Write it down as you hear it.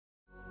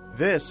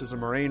This is a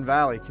Moraine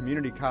Valley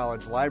Community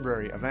College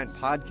Library event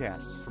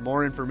podcast. For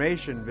more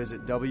information,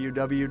 visit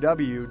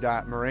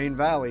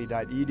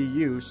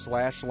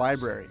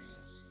www.morainevalley.edu/library.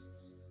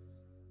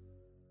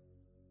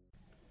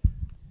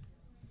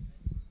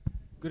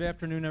 Good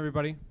afternoon,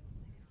 everybody.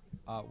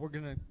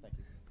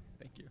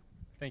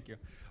 Thank you.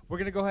 We're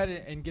gonna go ahead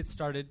and get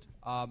started.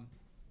 I'll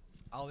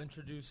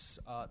introduce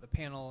the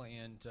panel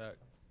and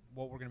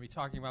what we're gonna be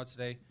talking about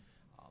today.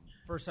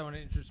 First, I want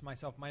to introduce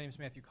myself. My name is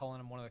Matthew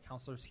Cullen. I'm one of the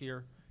counselors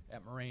here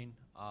at Moraine.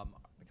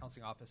 The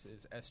counseling office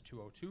is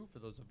S202, for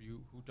those of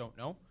you who don't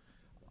know.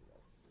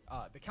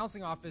 The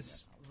counseling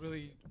office,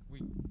 we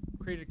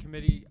created a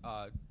committee.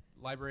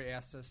 Library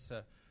asked us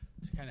to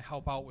kind of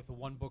help out with the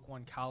One Book,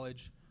 One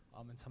College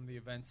and some of the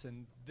events.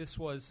 And this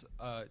was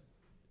a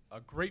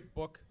great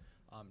book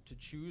to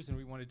choose, and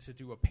we wanted to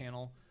do a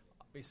panel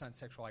based on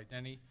sexual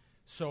identity.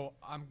 So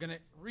I'm going to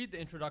read the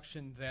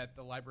introduction that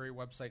the library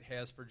website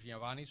has for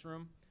Giovanni's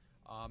Room,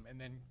 and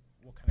then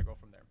we'll kind of go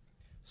from there.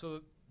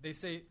 So they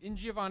say, in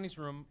Giovanni's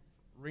Room,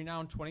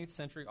 renowned 20th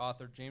century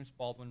author James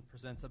Baldwin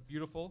presents a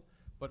beautiful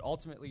but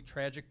ultimately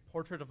tragic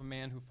portrait of a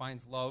man who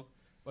finds love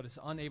but is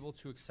unable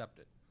to accept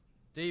it.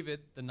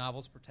 David, the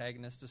novel's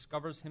protagonist,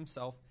 discovers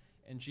himself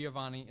and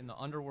Giovanni in the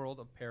underworld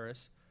of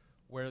Paris,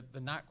 where the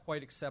not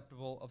quite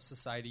acceptable of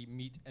society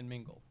meet and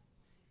mingle.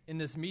 In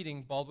this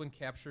meeting, Baldwin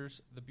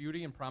captures the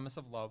beauty and promise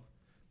of love,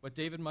 but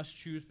David must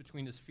choose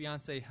between his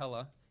fiancée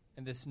Hella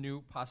and this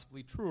new,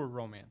 possibly truer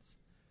romance.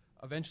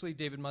 Eventually,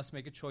 David must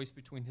make a choice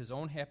between his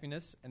own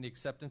happiness and the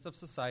acceptance of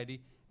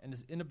society, and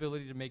his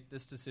inability to make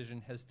this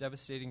decision has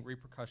devastating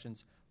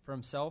repercussions for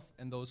himself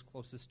and those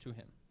closest to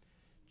him.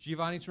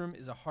 Giovanni's Room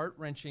is a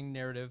heart-wrenching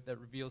narrative that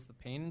reveals the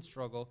pain and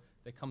struggle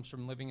that comes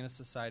from living in a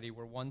society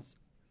where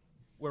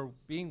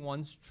being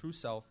one's true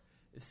self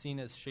is seen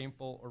as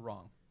shameful or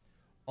wrong.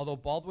 Although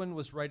Baldwin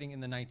was writing in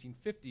the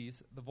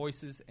 1950s, the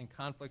voices and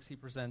conflicts he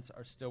presents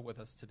are still with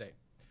us today.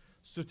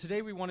 So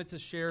today we wanted to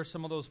share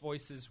some of those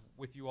voices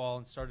with you all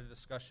and start a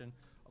discussion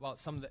about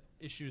some of the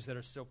issues that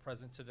are still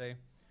present today.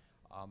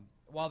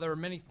 While there are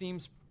many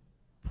themes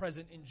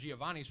present in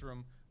Giovanni's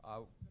Room,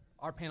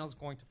 our panel is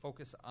going to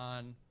focus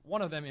on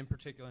one of them in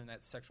particular, and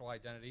that's sexual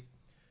identity.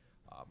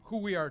 Who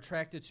we are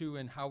attracted to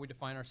and how we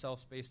define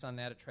ourselves based on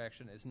that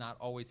attraction is not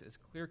always as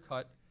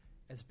clear-cut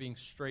as being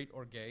straight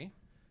or gay.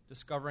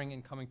 Discovering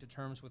and coming to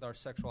terms with our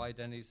sexual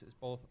identities is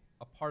both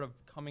a part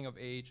of coming of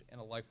age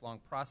and a lifelong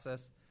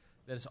process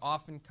that is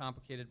often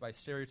complicated by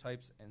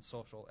stereotypes and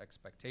social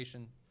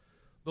expectation.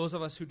 Those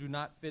of us who do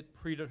not fit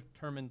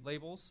predetermined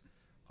labels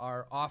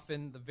are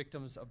often the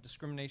victims of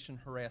discrimination,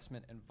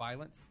 harassment, and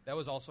violence. That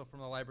was also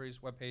from the library's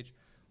webpage.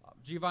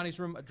 Giovanni's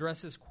Room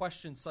addresses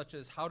questions such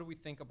as how do we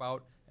think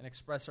about and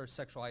express our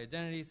sexual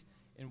identities,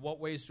 in what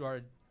ways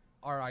do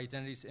our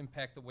identities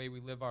impact the way we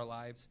live our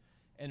lives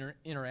and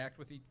interact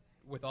with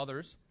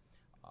others,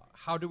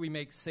 how do we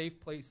make safe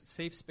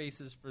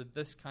spaces for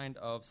this kind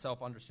of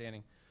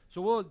self-understanding.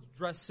 So we'll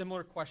address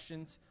similar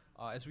questions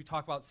as we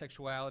talk about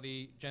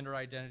sexuality, gender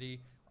identity,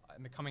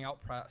 and the coming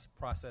out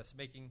process,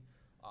 making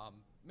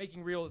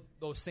real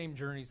those same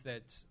journeys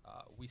that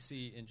we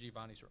see in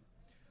Giovanni's Room.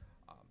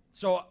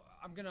 So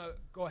I'm going to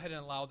go ahead and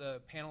allow the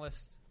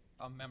panelist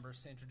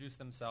members to introduce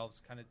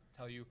themselves, kind of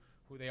tell you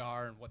who they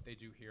are and what they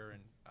do here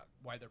and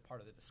why they're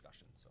part of the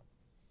discussion. So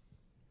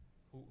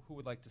who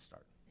would like to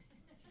start?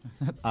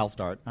 I'll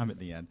start. I'm at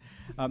the end.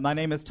 My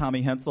name is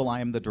Tommy Hensel. I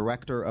am the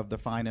director of the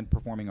Fine and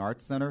Performing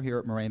Arts Center here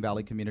at Moraine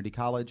Valley Community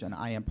College, and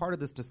I am part of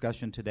this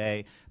discussion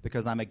today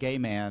because I'm a gay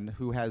man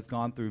who has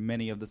gone through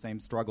many of the same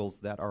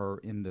struggles that are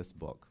in this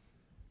book.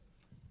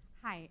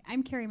 Hi,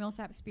 I'm Carrie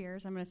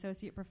Millsap-Spears. I'm an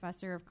associate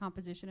professor of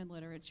composition and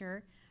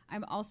literature.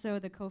 I'm also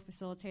the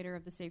co-facilitator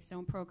of the Safe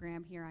Zone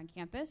program here on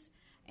campus,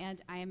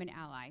 and I am an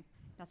ally.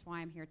 That's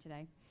why I'm here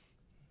today.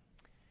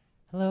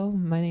 Hello,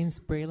 my name's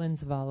Braylon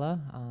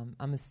Zavala.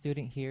 I'm a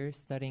student here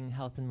studying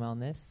health and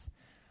wellness.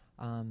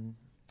 I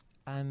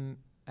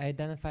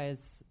identify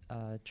as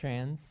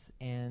trans,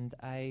 and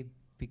I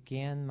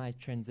began my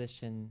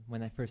transition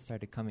when I first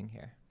started coming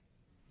here.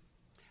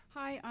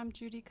 Hi, I'm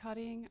Judy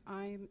Cutting.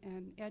 I'm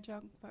an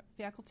adjunct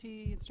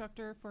faculty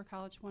instructor for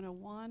College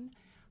 101.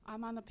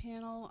 I'm on the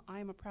panel.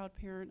 I'm a proud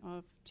parent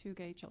of 2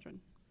 gay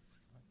children.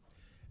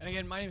 And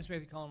again, my name is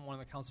Matthew Cullen, one of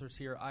the counselors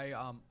here.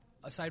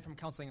 Aside from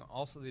counseling, I'm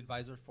also the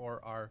advisor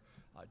for our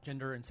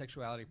Gender and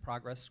Sexuality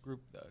Progress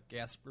group, the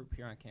GAS group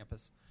here on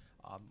campus,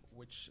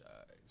 which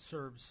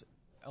serves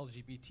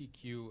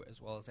LGBTQ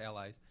as well as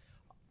allies.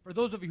 For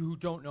those of you who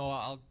don't know,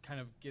 I'll kind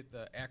of get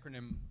the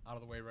acronym out of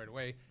the way right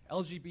away.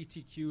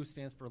 LGBTQ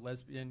stands for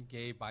lesbian,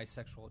 gay,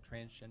 bisexual,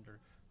 transgender,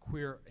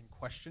 queer, and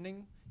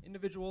questioning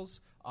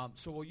individuals.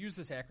 So we'll use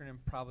this acronym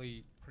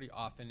probably pretty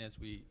often as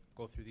we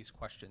go through these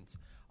questions.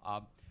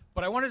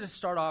 But I wanted to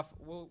start off,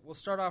 we'll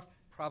start off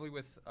probably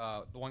with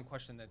the one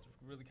question that's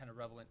really kind of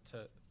relevant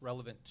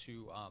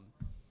to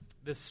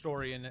this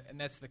story, and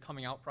that's the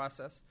coming out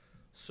process.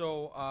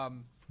 So let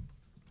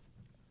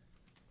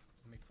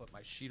me flip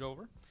my sheet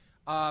over.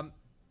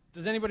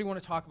 Does anybody want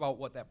to talk about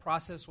what that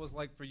process was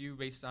like for you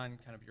based on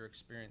kind of your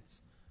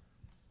experience?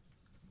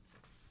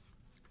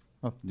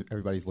 Oh,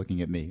 everybody's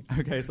looking at me.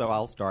 Okay, so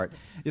I'll start.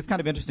 It's kind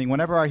of interesting.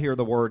 Whenever I hear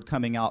the word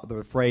coming out,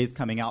 the phrase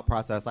coming out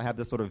process, I have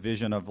this sort of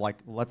vision of like,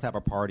 let's have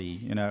a party,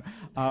 you know.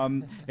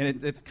 And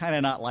it's kind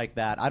of not like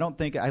that. I don't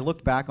think, I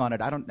looked back on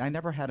it, I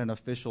never had an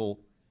official,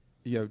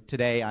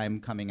 today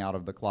I'm coming out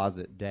of the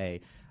closet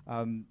day.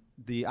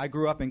 I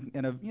grew up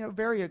in a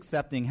very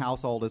accepting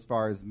household as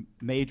far as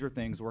major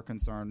things were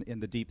concerned in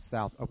the Deep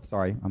South. Oh,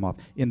 sorry, I'm off.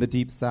 In the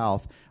Deep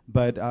South.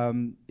 But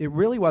it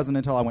really wasn't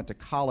until I went to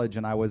college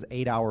and I was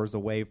 8 hours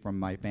away from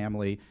my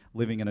family,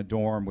 living in a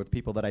dorm with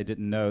people that I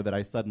didn't know, that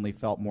I suddenly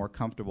felt more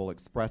comfortable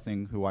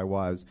expressing who I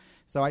was.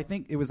 So I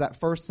think it was that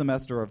first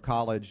semester of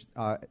college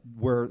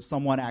where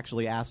someone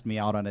actually asked me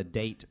out on a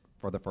date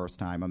for the first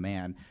time, a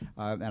man,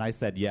 and I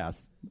said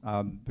yes,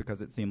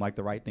 because it seemed like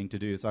the right thing to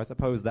do. So I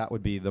suppose that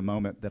would be the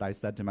moment that I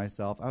said to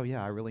myself, oh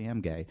yeah, I really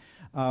am gay.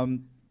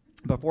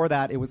 Before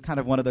that, it was kind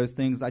of one of those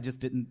things I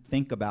just didn't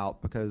think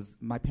about because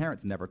my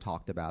parents never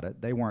talked about it.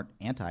 They weren't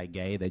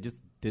anti-gay, they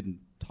just didn't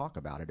talk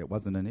about it. It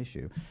wasn't an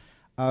issue.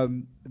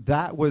 So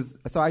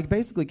I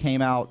basically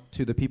came out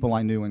to the people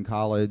I knew in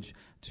college,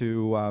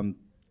 to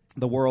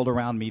the world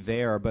around me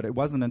there, but it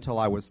wasn't until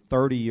I was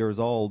 30 years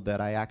old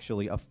that I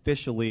actually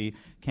officially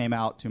came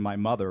out to my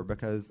mother,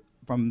 because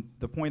from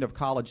the point of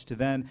college to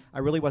then, I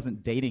really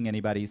wasn't dating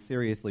anybody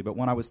seriously. But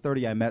when I was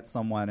 30, I met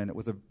someone, and it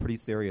was a pretty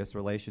serious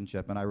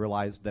relationship, and I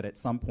realized that at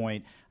some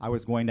point I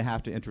was going to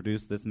have to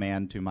introduce this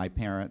man to my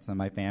parents and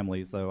my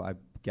family, so I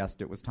guessed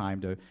it was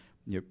time to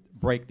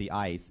break the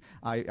ice.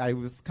 I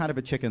was kind of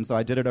a chicken, so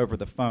I did it over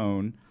the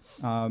phone.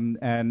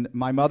 And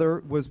my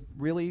mother was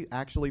really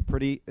actually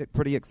pretty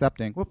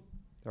accepting. Whoop,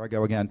 there I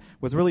go again.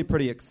 Was really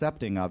pretty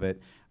accepting of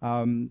it.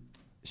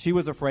 She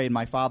was afraid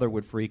my father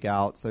would freak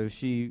out, so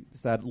she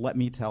said, let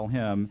me tell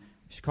him.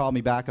 She called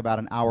me back about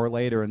an hour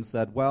later and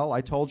said, well,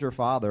 I told your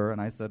father. And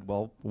I said,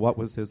 well, what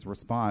was his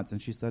response?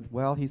 And she said,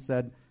 well, he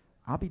said,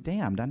 I'll be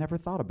damned. I never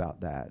thought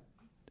about that.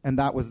 And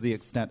that was the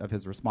extent of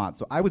his response.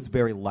 So I was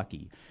very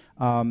lucky.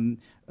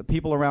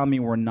 People around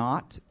me were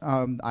not.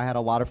 I had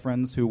a lot of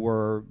friends who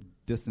were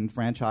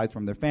disenfranchised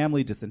from their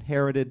family,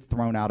 disinherited,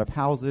 thrown out of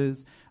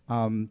houses.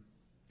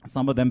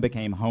 Some of them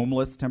became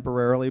homeless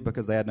temporarily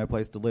because they had no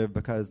place to live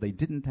because they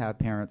didn't have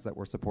parents that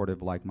were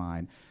supportive like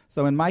mine.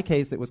 So in my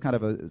case, it was kind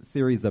of a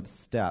series of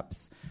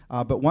steps.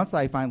 But once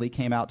I finally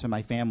came out to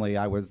my family,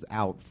 I was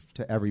out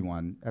to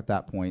everyone at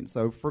that point.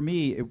 So for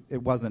me,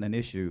 it wasn't an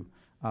issue.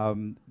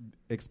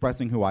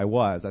 Expressing who I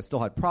was. I still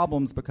had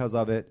problems because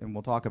of it, and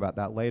we'll talk about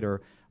that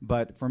later.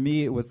 But for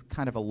me, it was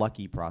kind of a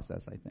lucky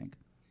process, I think.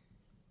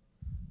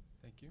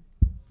 Thank you.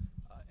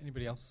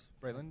 Anybody else?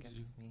 Braylon?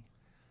 Me.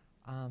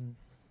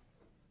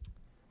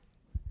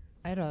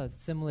 I had a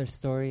similar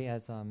story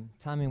as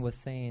Tommy was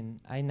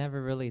saying. I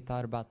never really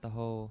thought about the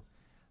whole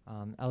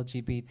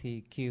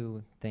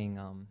LGBTQ thing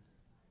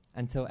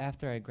until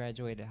after I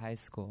graduated high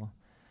school.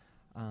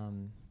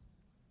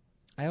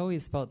 I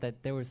always felt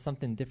that there was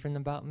something different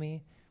about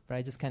me, but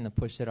I just kind of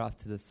pushed it off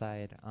to the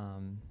side.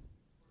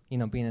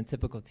 Being a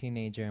typical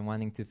teenager and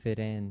wanting to fit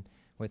in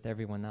with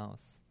everyone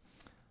else.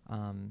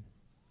 It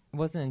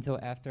wasn't until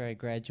after I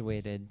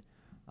graduated,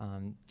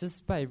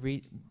 just by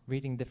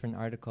reading different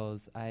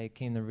articles, I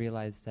came to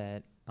realize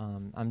that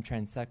I'm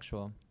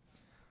transsexual.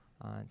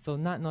 So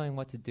not knowing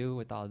what to do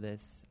with all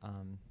this,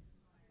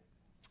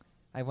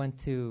 I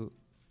think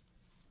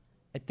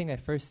I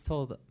first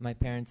told my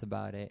parents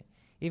about it.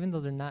 Even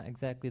though they're not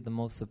exactly the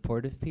most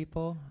supportive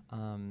people,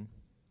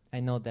 I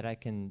know that I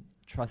can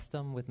trust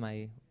them with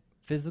my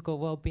physical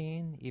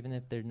well-being, even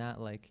if they're not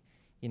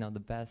the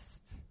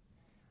best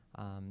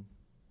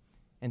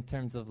in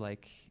terms of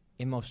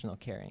emotional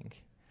caring.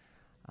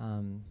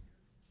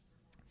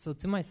 So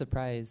to my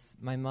surprise,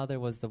 my mother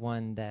was the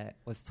one that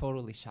was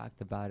totally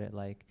shocked about it.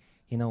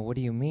 What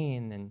do you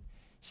mean? And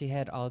she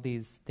had all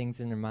these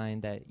things in her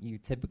mind that you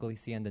typically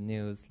see on the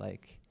news,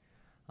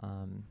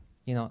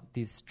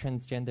 these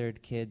transgendered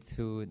kids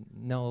who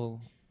know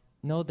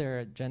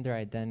their gender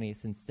identity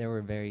since they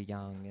were very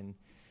young. And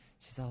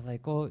she's all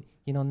like, oh,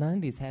 none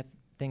of these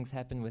things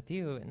happen with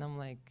you. And I'm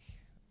like,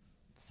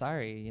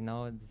 sorry,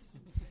 it's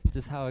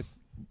just how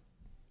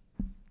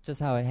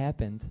it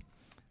happened.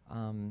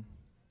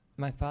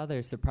 My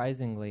father,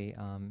 surprisingly,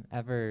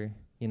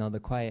 the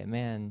quiet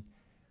man,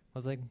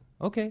 was like,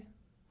 okay.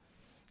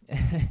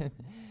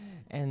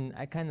 And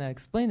I kind of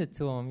explained it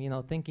to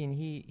him, thinking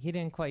he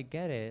didn't quite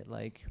get it.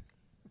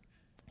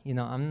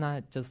 I'm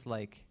not just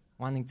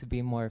wanting to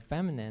be more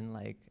feminine.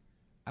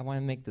 I want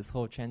to make this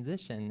whole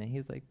transition. And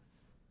he's like,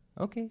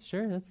 okay,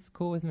 sure, that's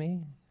cool with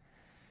me.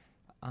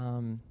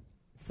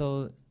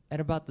 So at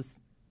about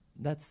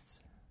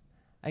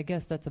I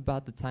guess that's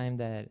about the time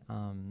that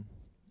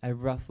I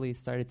roughly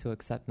started to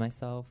accept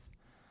myself.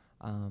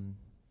 And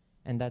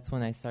that's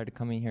when I started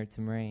coming here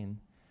to Moraine.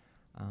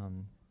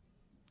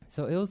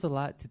 So it was a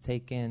lot to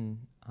take in,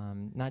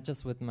 not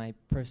just with my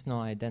personal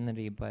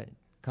identity, but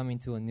coming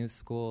to a new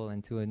school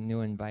and to a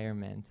new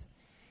environment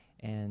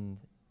and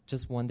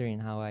just wondering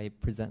how I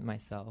present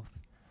myself.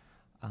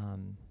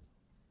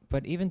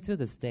 But even to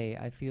this day,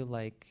 I feel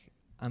like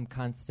I'm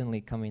constantly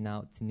coming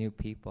out to new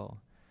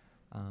people.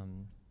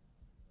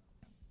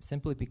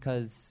 simply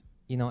because,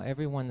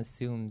 everyone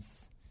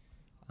assumes,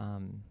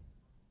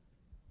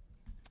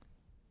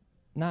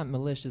 not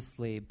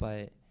maliciously,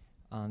 but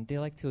they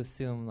like to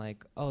assume,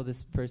 like, oh,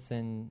 this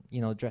person,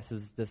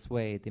 dresses this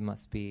way, they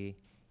must be,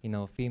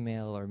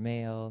 female or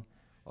male,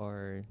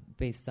 or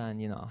based on,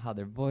 how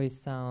their voice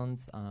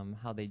sounds,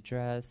 how they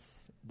dress,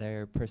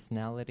 their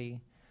personality.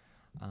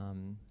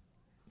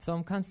 So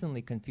I'm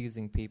constantly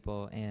confusing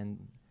people,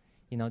 and,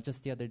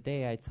 just the other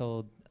day I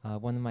told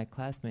one of my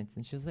classmates,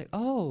 and she was like,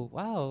 oh,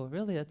 wow,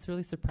 really, that's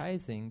really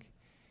surprising.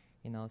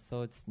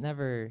 So it's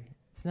never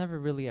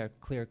really a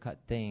clear-cut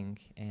thing,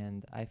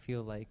 and I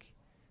feel like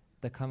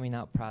the coming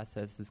out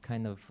process is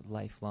kind of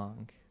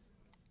lifelong.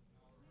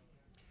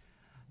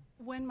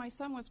 When my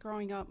son was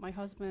growing up, my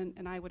husband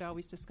and I would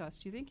always discuss,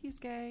 do you think he's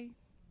gay?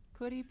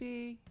 Could he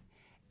be?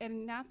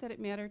 And not that it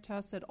mattered to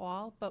us at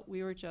all, but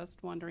we were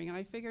just wondering. And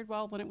I figured,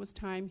 well, when it was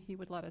time, he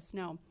would let us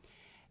know.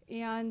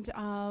 And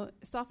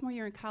sophomore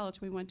year in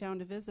college, we went down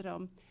to visit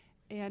him,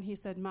 and he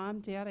said, Mom,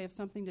 Dad, I have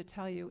something to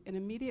tell you. And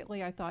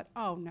immediately I thought,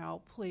 oh,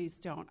 no, please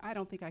don't. I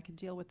don't think I can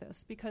deal with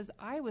this, because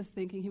I was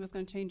thinking he was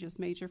going to change his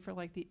major for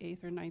like the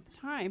 8th or 9th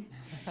time.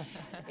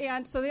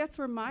 And so that's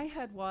where my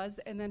head was,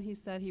 and then he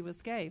said he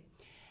was gay.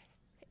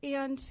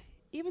 And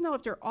even though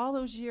after all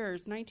those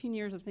years, 19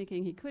 years of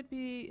thinking he could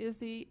be, is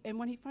he, and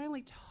when he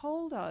finally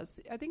told us,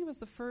 I think it was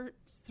the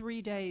first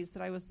 3 days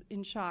that I was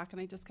in shock,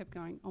 and I just kept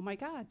going, oh my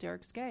God,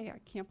 Derek's gay. I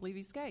can't believe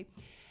he's gay.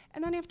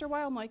 And then after a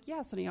while, I'm like,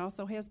 yes, and he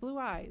also has blue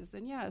eyes,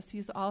 and yes,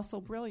 he's also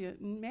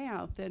brilliant in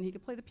math, and he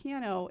could play the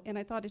piano, and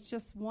I thought it's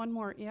just one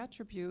more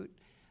attribute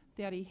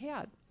that he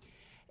had.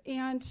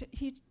 And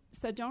he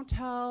said, don't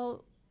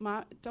tell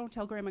Grandma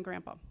and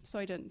Grandpa, so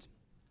I didn't.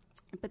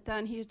 But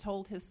then he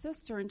told his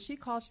sister, and she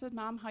called. She said,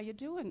 Mom, how you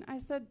doing? I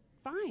said,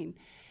 fine.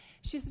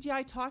 She said, yeah,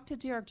 I talked to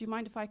Derek. Do you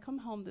mind if I come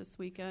home this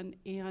weekend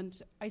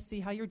and I see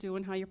how you're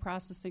doing, how you're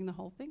processing the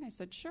whole thing? I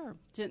said, sure.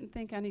 Didn't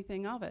think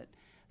anything of it.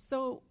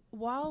 So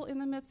while in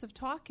the midst of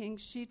talking,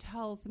 she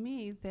tells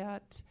me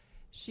that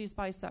she's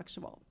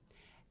bisexual.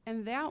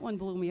 And that one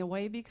blew me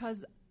away,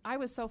 because I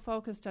was so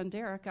focused on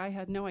Derek, I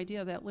had no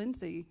idea that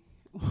Lindsay,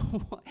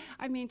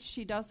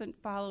 she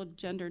doesn't follow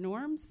gender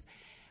norms,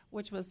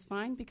 which was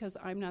fine, because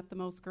I'm not the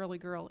most girly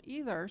girl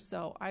either,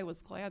 so I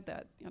was glad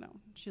that,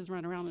 she was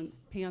running around in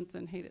pants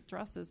and hated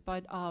dresses.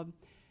 But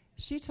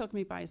she took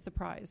me by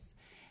surprise.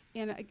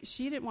 And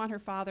she didn't want her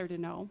father to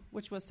know,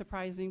 which was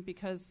surprising,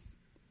 because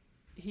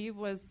he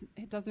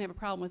doesn't have a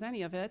problem with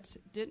any of it,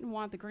 didn't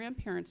want the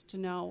grandparents to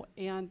know.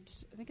 And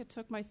I think it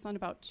took my son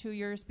about 2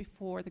 years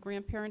before the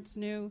grandparents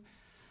knew,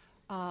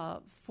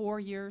 4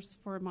 years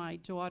for my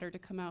daughter to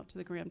come out to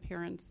the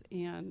grandparents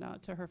and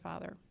to her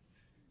father.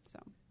 So.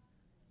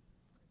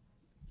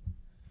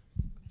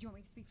 Do you want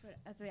me to speak to it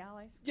as the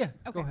allies? Yeah,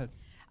 okay. Go ahead.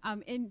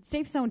 In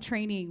Safe Zone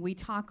training, we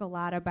talk a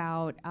lot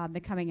about the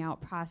coming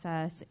out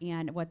process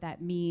and what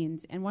that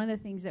means. And one of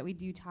the things that we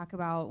do talk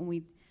about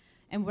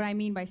and what I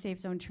mean by Safe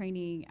Zone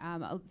training,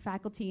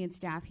 faculty and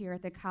staff here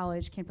at the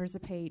college can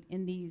participate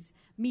in these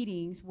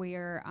meetings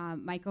where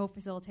my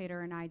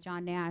co-facilitator and I,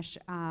 John Nash,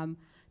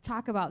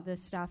 talk about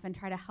this stuff and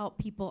try to help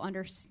people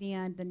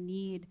understand the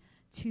need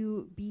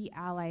to be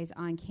allies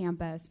on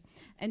campus.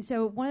 And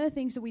so one of the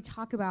things that we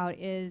talk about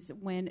is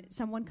when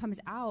someone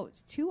comes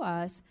out to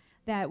us,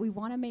 that we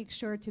want to make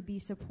sure to be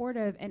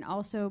supportive and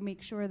also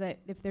make sure that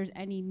if there's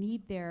any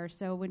need there.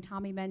 So when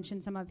Tommy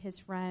mentioned some of his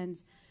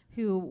friends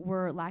who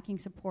were lacking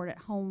support at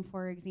home,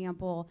 for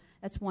example,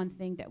 that's one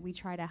thing that we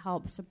try to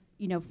help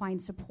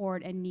find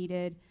support and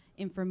needed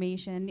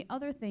information. The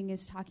other thing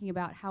is talking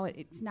about how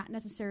it's not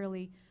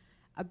necessarily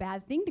a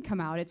bad thing to come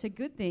out. It's a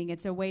good thing.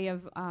 It's a way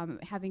of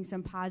having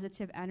some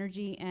positive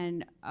energy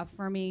and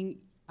affirming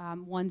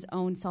one's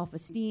own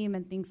self-esteem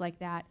and things like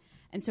that.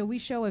 And so we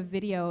show a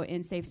video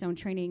in Safe Zone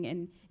training,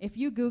 and if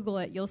you Google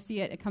it, you'll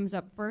see it. It comes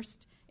up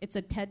first. It's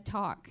a TED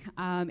Talk.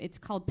 It's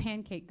called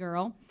Pancake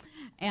Girl,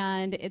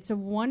 and it's a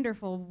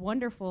wonderful,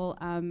 wonderful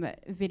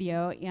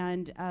video.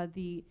 And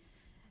the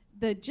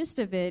gist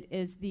of it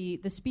is the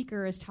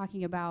speaker is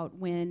talking about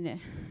when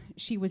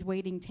she was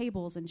waiting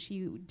tables and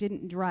she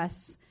didn't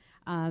dress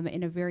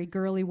in a very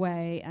girly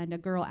way, and a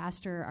girl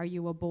asked her, are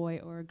you a boy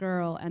or a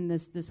girl? And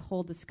this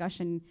whole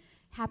discussion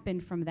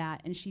happened from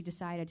that, and she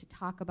decided to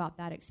talk about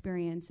that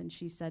experience, and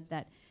she said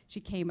that she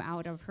came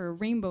out of her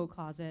rainbow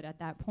closet at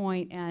that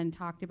point and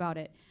talked about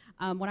it.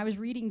 When I was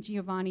reading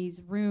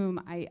Giovanni's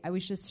Room, I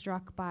was just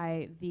struck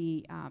by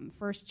the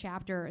first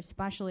chapter,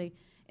 especially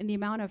in the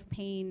amount of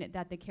pain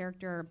that the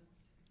character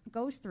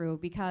goes through,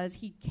 because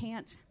he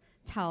can't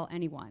tell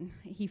anyone.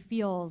 He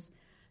feels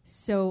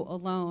so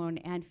alone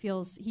and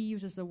he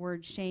uses the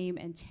word shame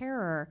and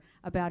terror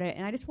about it.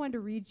 And I just wanted to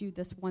read you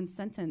this one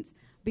sentence,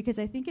 because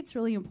I think it's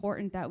really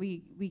important that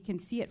we can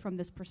see it from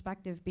this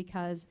perspective,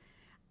 because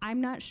I'm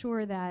not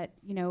sure that,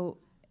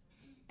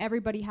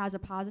 everybody has a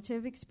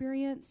positive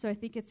experience. So I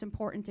think it's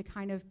important to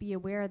kind of be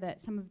aware that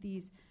some of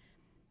these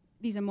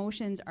these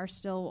emotions are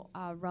still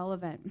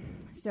relevant.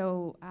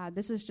 So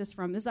this is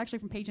actually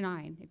from page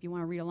 9, if you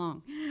want to read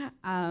along.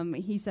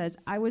 He says,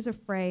 I was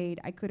afraid.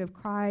 I could have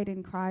cried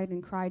and cried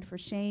and cried for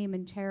shame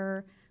and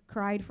terror,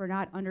 cried for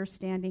not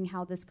understanding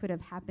how this could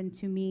have happened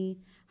to me,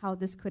 how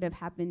this could have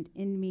happened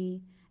in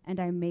me, and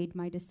I made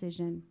my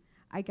decision.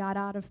 I got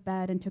out of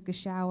bed and took a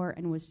shower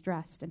and was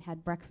dressed and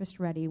had breakfast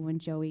ready when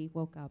Joey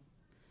woke up.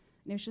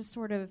 And it's just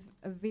sort of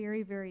a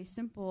very, very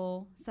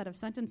simple set of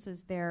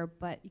sentences there,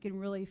 but you can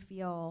really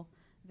feel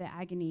the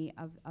agony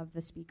of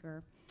the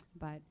speaker.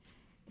 But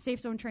Safe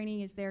Zone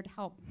training is there to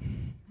help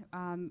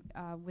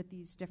with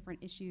these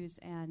different issues.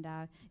 And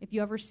if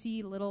you ever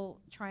see little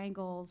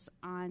triangles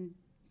on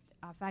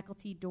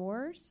faculty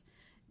doors,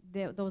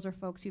 those are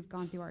folks who've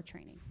gone through our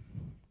training.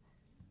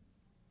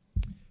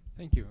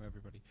 Thank you,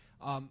 everybody.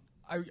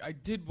 I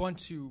did want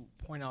to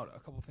point out a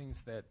couple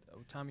things that,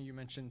 Tommy, you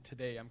mentioned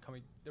today I'm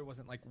coming. There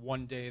wasn't like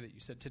one day that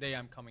you said, today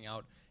I'm coming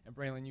out. And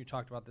Braylon, you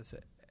talked about this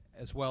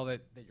as well,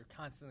 that you're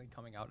constantly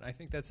coming out. And I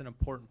think that's an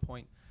important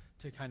point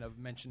to kind of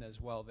mention as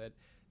well,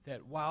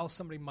 that while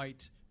somebody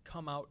might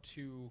come out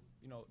to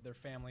their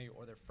family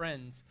or their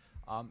friends,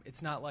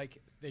 it's not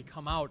like they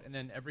come out and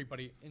then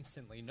everybody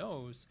instantly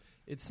knows.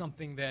 It's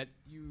something that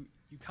you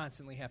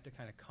constantly have to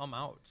kind of come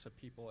out to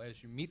people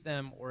as you meet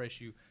them or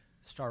as you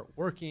start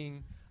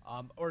working.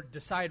 Or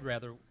decide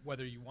rather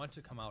whether you want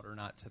to come out or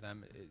not to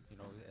them,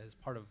 as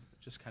part of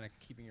just kind of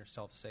keeping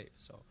yourself safe.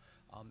 So,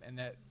 and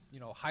that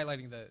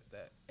highlighting the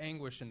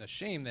anguish and the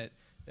shame that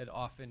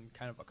often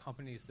kind of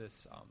accompanies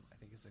this, I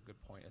think is a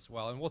good point as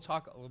well. And we'll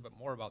talk a little bit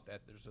more about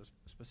that. There's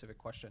a specific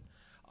question.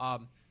 I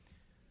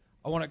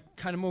want to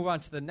kind of move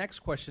on to the next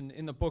question.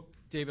 In the book,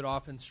 David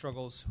often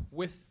struggles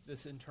with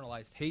this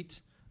internalized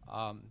hate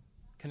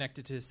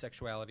connected to his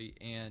sexuality,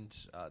 and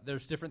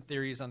there's different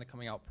theories on the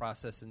coming out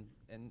process,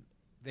 and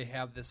they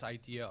have this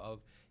idea of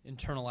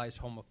internalized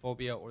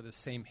homophobia or the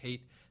same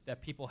hate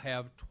that people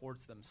have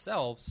towards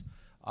themselves.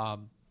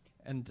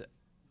 And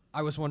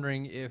I was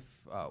wondering if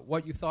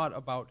what you thought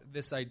about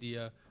this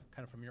idea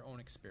kind of from your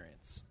own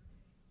experience.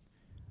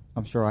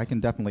 I'm sure I can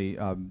definitely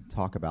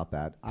talk about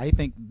that. I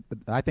think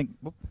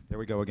there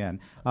we go again.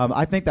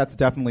 I think that's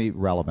definitely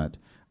relevant.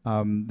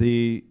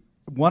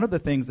 One of the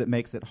things that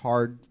makes it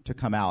hard to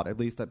come out, at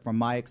least from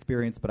my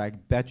experience, but I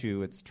bet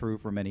you it's true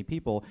for many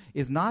people,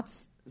 is not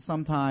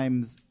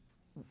sometimes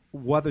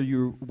what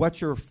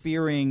you're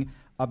fearing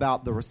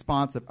about the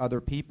response of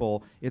other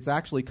people. It's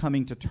actually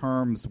coming to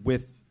terms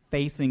with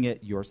facing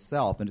it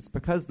yourself. And it's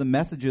because the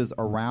messages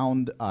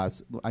around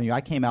us,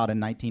 I came out in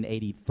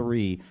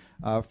 1983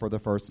 for the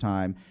first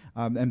time.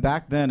 And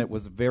back then it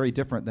was very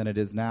different than it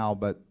is now,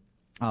 but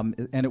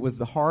and it was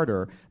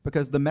harder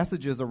because the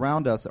messages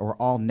around us are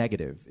all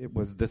negative. It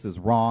was, this is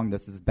wrong,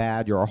 this is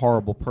bad, you're a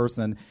horrible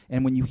person.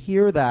 And when you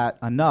hear that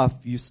enough,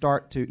 you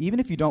start to, even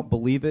if you don't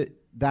believe it,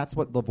 that's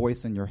what the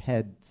voice in your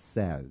head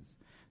says.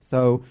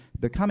 So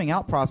the coming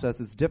out process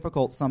is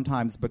difficult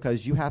sometimes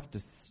because you have to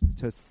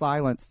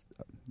silence,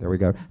 there we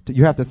go,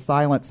 you have to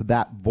silence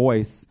that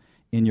voice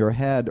in your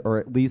head, or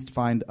at least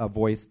find a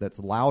voice that's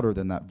louder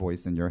than that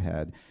voice in your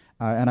head.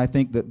 And I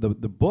think that the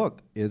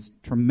book is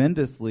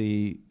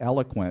tremendously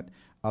eloquent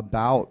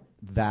about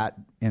that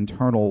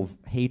internal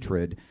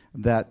hatred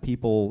that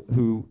people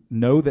who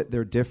know that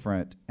they're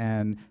different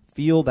and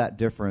feel that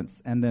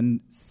difference and then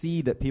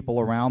see that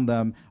people around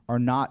them are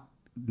not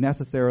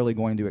necessarily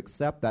going to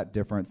accept that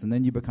difference, and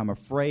then you become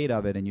afraid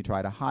of it and you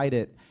try to hide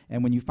it.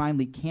 And when you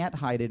finally can't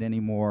hide it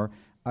anymore,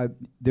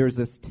 there's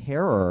this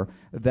terror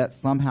that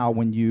somehow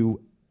when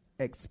you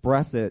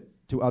express it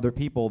to other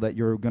people that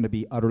you're going to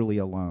be utterly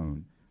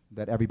alone,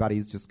 that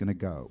everybody's just going to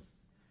go.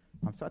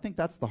 So I think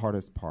that's the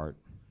hardest part.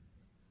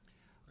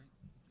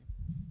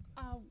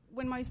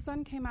 When my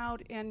son came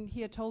out and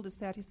he had told us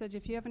that, he said,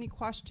 if you have any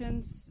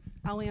questions,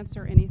 I'll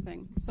answer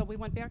anything. So we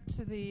went back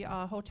to the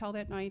hotel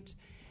that night,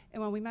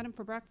 and when we met him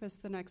for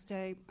breakfast the next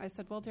day, I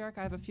said, well, Derek,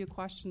 I have a few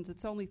questions.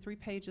 It's only 3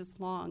 pages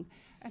long.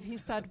 And he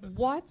said,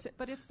 what?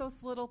 But it's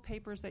those little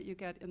papers that you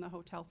get in the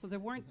hotel. So there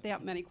weren't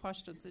that many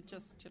questions. It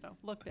just,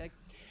 looked big.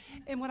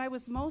 And what I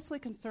was mostly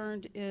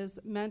concerned is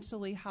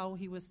mentally how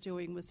he was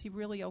doing. Was he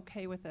really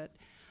okay with it?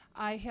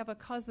 I have a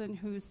cousin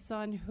whose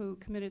son who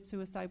committed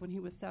suicide when he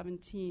was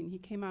 17. He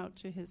came out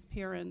to his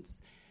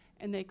parents,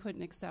 and they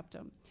couldn't accept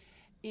him.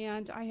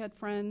 And I had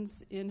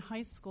friends in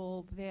high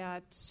school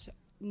that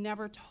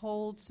never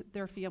told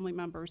their family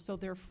members, so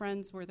their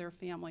friends were their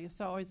family.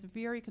 So I was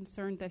very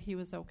concerned that he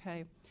was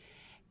okay.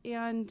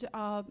 And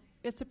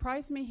it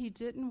surprised me he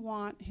didn't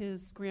want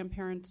his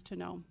grandparents to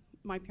know,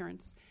 my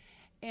parents.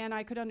 And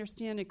I could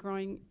understand it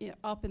growing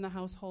up in the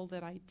household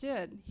that I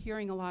did,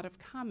 hearing a lot of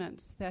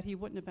comments that he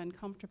wouldn't have been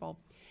comfortable.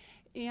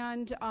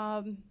 And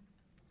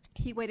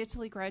he waited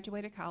till he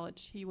graduated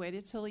college. He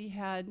waited till he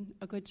had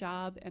a good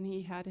job and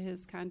he had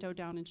his condo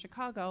down in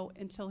Chicago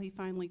until he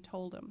finally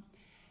told them.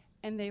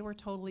 And they were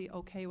totally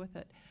okay with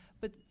it.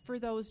 But for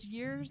those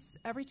years,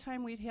 every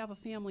time we'd have a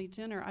family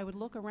dinner, I would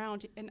look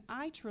around, and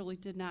I truly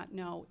did not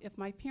know if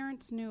my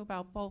parents knew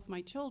about both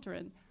my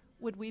children,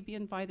 would we be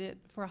invited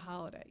for a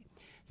holiday.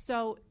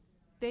 So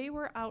they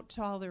were out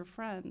to all their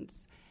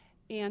friends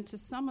and to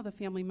some of the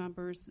family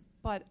members,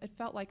 but it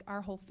felt like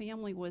our whole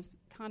family was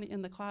kind of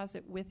in the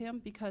closet with him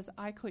because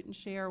I couldn't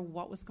share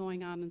what was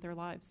going on in their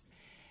lives.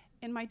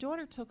 And my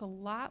daughter took a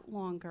lot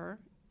longer,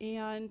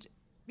 and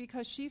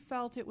because she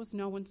felt it was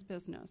no one's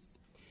business.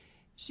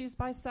 She's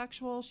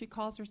bisexual. She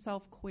calls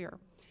herself queer.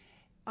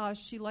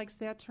 She likes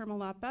that term a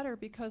lot better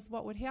because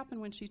what would happen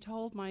when she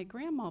told my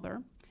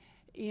grandmother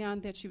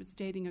and that she was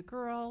dating a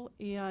girl,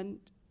 and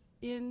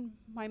in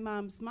my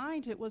mom's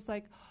mind it was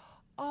like,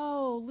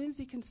 oh,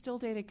 Lindsay can still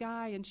date a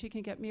guy and she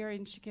can get married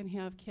and she can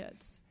have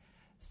kids.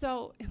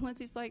 So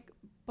Lindsay's like,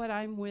 but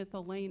I'm with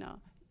Elena.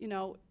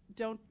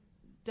 Don't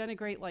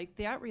denigrate like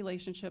that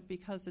relationship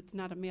because it's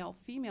not a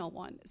male-female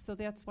one. So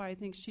that's why I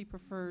think she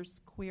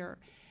prefers queer.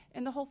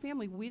 And the whole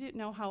family, we didn't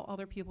know how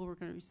other people were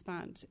going to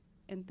respond.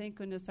 And thank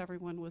goodness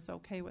everyone was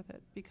okay with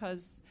it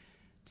because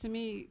to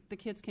me, the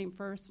kids came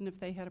first, and if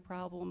they had a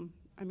problem,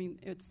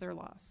 it's their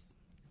loss.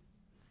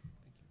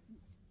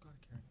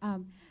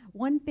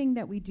 One thing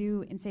that we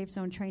do in Safe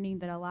Zone training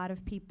that a lot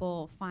of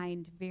people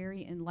find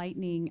very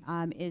enlightening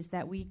is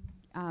that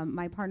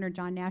my partner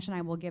John Nash and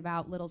I will give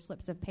out little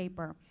slips of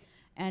paper.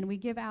 And we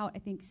give out, I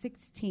think,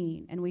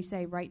 16. And we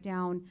say, write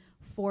down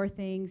 4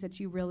 things that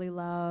you really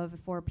love,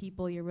 4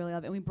 people you really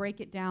love. And we break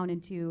it down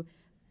into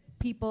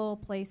people,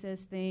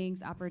 places,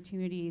 things,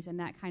 opportunities, and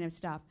that kind of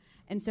stuff.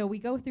 And so we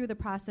go through the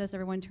process.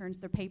 Everyone turns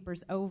their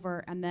papers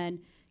over and then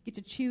get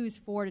to choose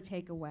 4 to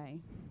take away.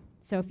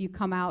 So if you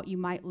come out, you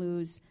might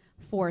lose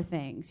 4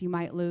 things. You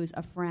might lose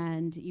a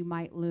friend. You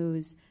might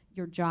lose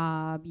your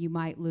job. You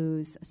might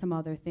lose some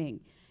other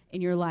thing in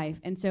your life.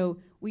 And so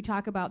we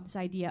talk about this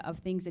idea of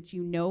things that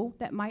you know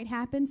that might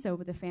happen. So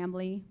with the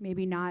family,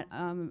 maybe not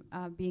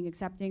being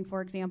accepting,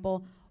 for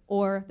example,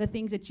 or the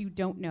things that you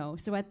don't know.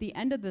 So at the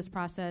end of this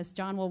process,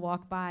 John will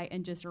walk by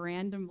and just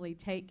randomly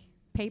take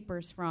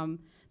papers from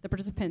the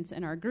participants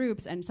in our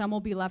groups, and some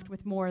will be left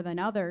with more than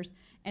others,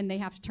 and they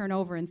have to turn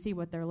over and see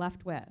what they're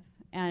left with.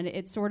 And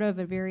it's sort of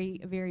a very,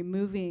 very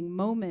moving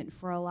moment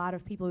for a lot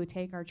of people who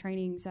take our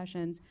training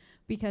sessions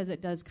because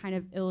it does kind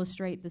of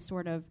illustrate the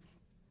sort of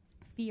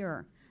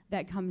fear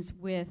that comes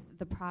with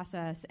the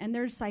process. And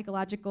there's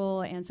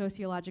psychological and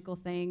sociological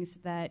things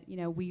that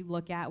we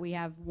look at. We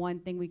have one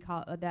thing we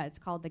call that's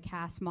called the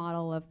CAS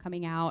model of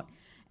coming out,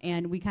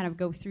 and we kind of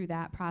go through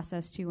that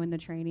process too in the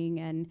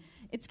training. And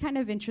it's kind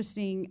of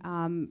interesting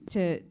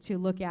to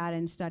look at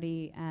and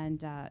study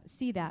and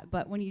see that.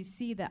 But when you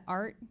see the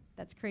art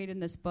that's created in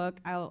this book,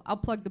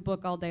 I'll plug the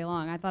book all day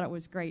long. I thought it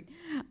was great.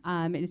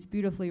 It's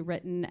beautifully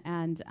written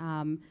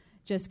and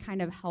just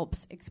kind of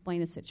helps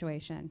explain the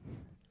situation.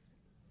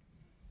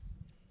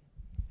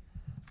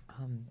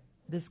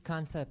 This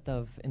concept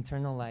of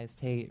internalized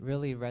hate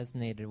really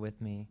resonated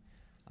with me.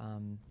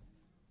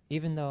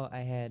 Even though I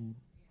had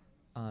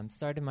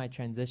started my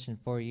transition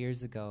 4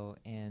 years ago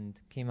and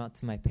came out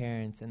to my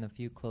parents and a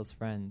few close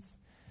friends,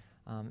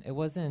 it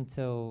wasn't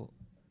until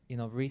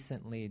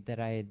recently that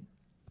I had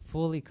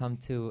fully come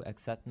to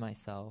accept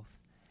myself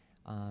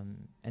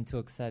and to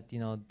accept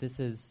this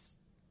is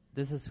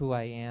who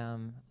I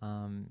am.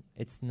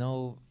 It's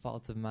no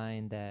fault of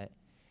mine that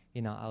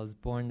I was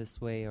born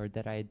this way or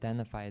that I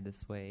identify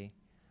this way.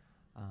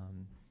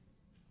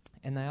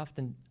 And I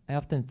often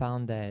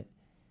found that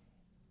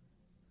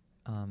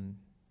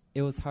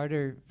it was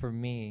harder for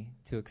me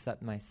to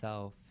accept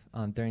myself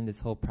during this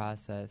whole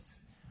process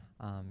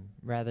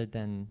rather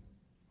than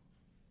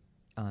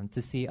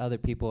to see other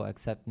people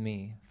accept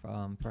me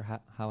for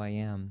how I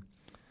am.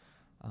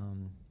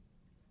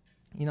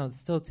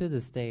 Still to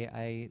this day,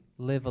 I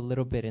live a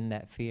little bit in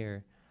that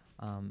fear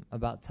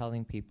about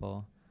telling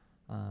people,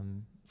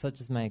 such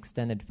as my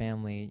extended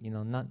family,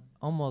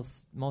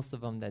 most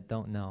of them that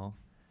don't know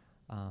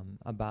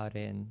about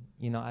it. And,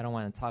 I don't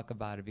want to talk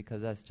about it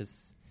because that's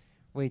just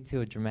way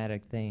too a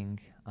dramatic thing.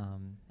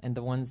 And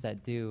the ones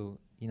that do,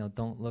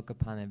 don't look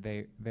upon it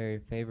very, very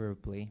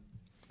favorably.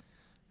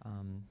 I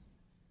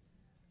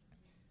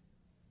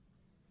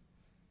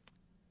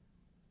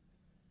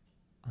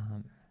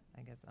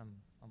guess I'm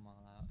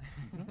all out.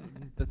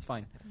 That's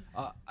fine.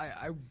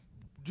 I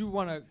do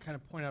want to kind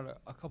of point out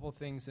a couple of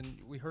things, and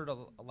we heard a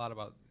lot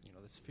about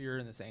this fear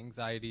and this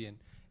anxiety and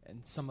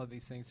some of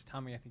these things.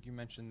 Tommy, I think you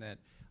mentioned that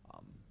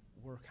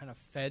we're kind of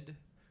fed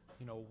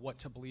what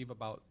to believe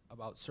about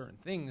certain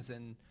things,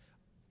 and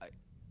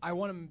I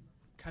want to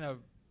kind of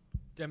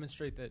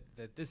demonstrate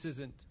that this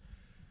isn't,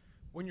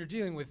 when you're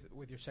dealing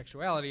with your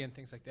sexuality and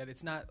things like that,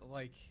 it's not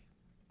like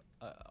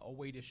a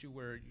weight issue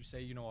where you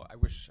say, I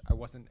wish I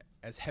wasn't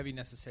as heavy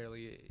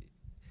necessarily.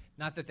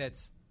 Not that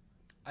that's,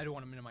 I don't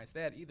want to minimize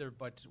that either,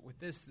 but with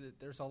this,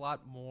 there's a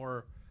lot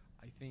more,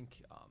 I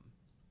think,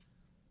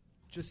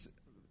 just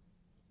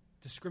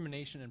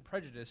discrimination and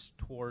prejudice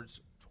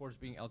towards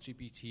being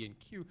LGBT and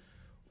Q,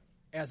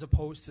 as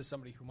opposed to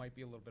somebody who might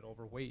be a little bit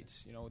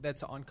overweight.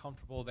 That's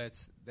uncomfortable. That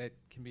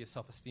can be a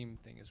self-esteem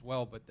thing as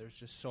well. But there's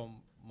just so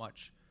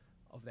much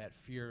of that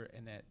fear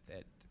and that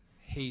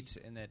hate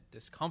and that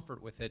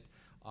discomfort with it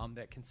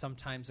that can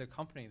sometimes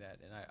accompany that.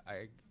 And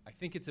I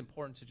think it's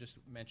important to just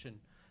mention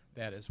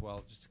that as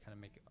well, just to kind of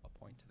make a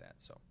point to that.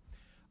 So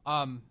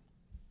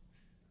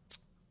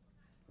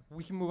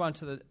we can move on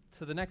to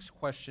the next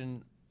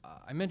question.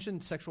 I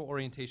mentioned sexual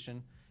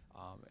orientation.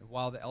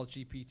 While the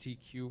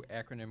LGBTQ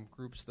acronym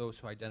groups those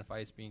who identify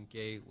as being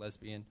gay,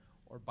 lesbian,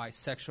 or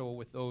bisexual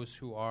with those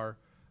who are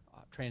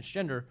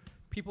transgender,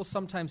 people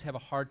sometimes have a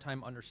hard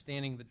time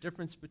understanding the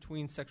difference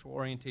between sexual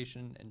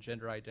orientation and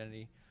gender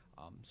identity.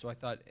 So I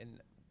thought, and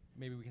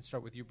maybe we can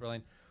start with you,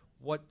 Brilliant.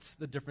 What's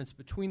the difference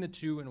between the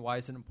two, and why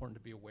is it important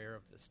to be aware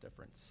of this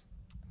difference?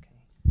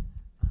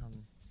 Okay.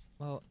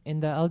 Well, in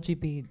the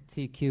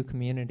LGBTQ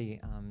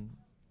community,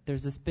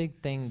 there's this big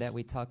thing that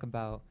we talk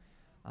about,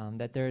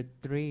 that there are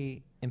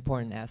three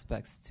important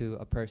aspects to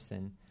a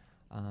person.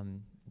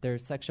 Their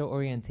sexual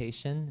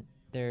orientation,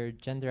 their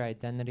gender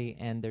identity,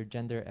 and their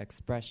gender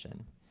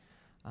expression.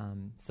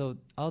 So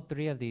all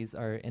three of these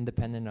are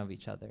independent of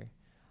each other.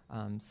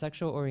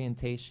 Sexual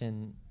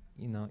orientation,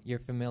 you're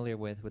familiar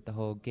with the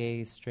whole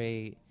gay,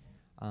 straight,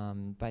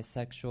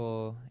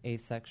 bisexual,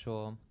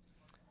 asexual.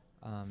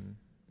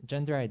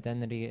 Gender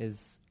identity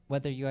is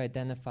whether you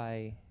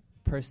identify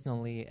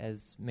personally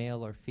as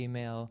male or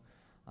female,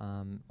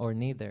 or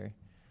neither.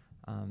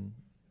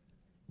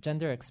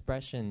 Gender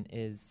expression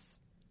is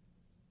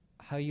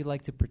how you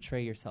like to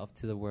portray yourself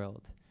to the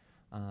world.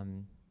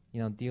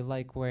 Do you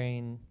like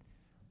wearing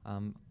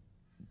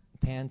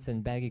pants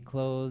and baggy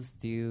clothes?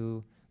 Do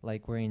you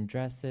like wearing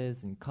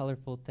dresses and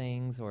colorful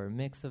things, or a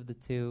mix of the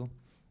two?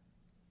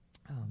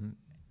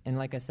 And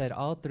like I said,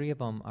 all three of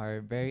them are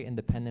very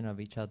independent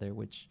of each other,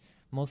 which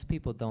most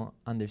people don't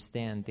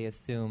understand. They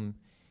assume,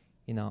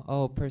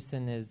 a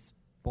person is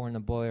born a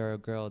boy or a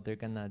girl, they're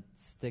going to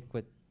stick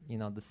with,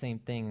 the same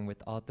thing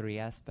with all three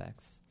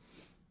aspects.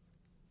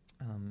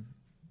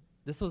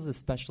 This was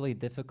especially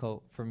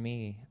difficult for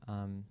me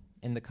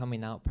in the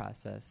coming out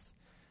process,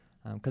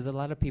 because a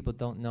lot of people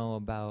don't know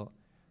about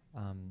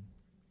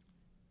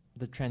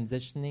the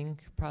transitioning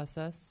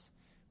process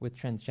with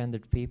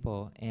transgendered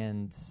people,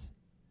 and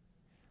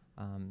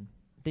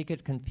they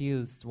get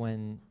confused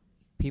when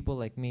people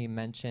like me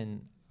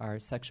mention our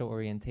sexual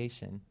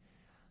orientation.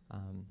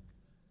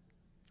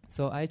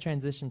 So I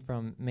transitioned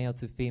from male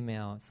to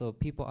female, so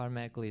people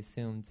automatically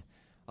assumed,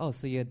 oh,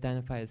 so you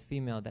identify as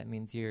female, that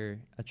means you're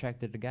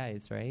attracted to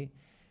guys, right?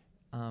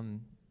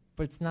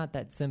 But it's not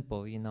that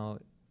simple,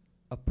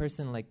 A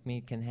person like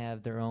me can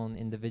have their own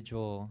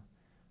individual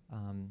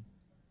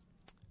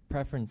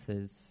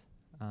preferences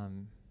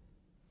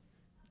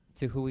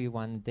to who we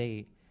want to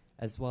date,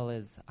 as well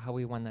as how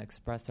we want to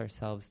express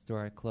ourselves through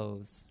our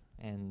clothes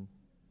and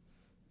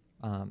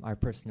our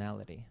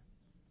personality.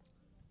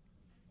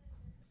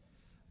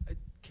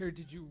 Carrie,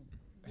 did you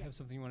have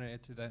something you want to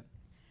add to that?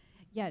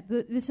 Yeah,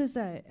 this is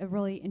a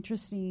really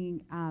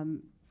interesting.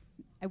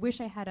 I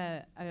wish I had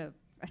a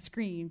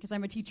screen, because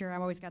I'm a teacher. I've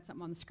always got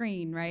something on the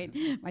screen, right?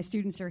 My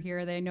students are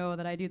here. They know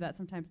that I do that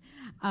sometimes.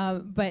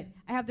 But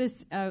I have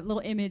this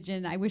little image,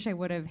 and I wish I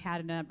would have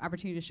had an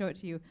opportunity to show it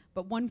to you.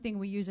 But one thing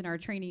we use in our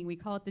training, we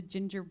call it the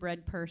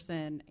gingerbread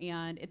person.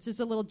 And it's just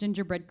a little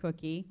gingerbread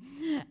cookie.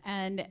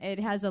 And it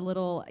has a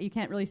little, you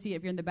can't really see it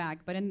if you're in the back,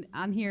 but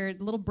on here,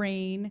 the little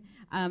brain,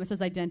 it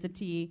says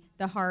identity.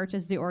 The heart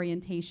is the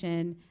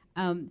orientation.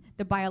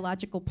 The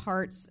biological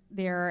parts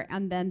there,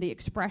 and then the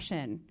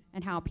expression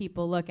and how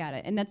people look at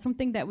it. And that's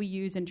something that we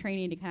use in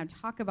training to kind of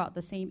talk about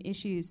the same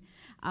issues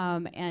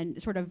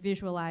and sort of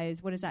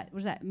visualize what does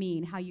that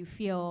mean, how you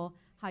feel,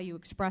 how you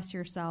express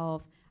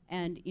yourself,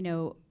 and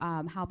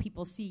how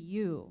people see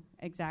you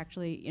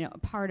exactly, a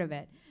part of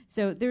it.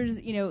 So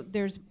there's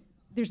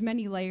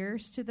many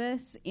layers to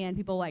this, and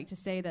people like to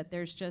say that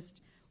there's just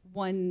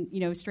one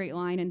straight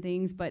line and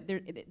things, but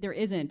there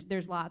isn't.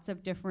 There's lots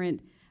of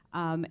different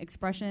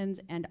expressions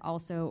and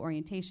also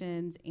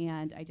orientations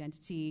and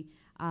identity,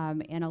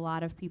 and a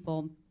lot of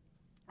people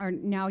are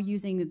now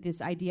using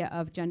this idea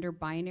of gender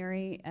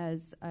binary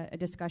as a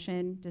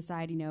discussion,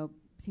 decide,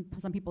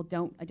 some people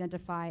don't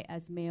identify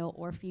as male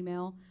or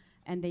female,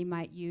 and they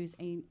might use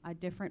a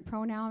different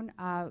pronoun.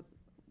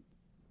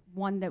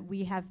 One that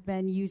we have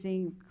been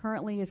using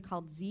currently is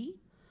called Z,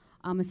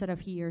 instead of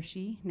he or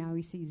she. Now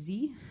we see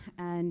Z,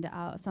 and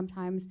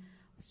sometimes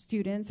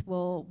students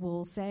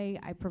will say,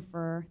 I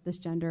prefer this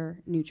gender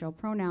neutral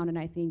pronoun, and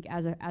I think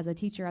as a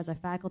teacher, as a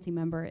faculty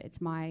member, it's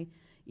my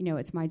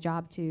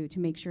job to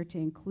make sure to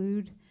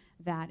include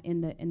that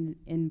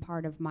in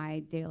part of my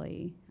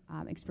daily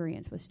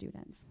experience with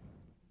students.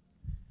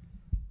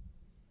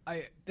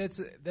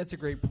 That's a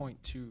great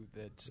point too.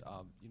 That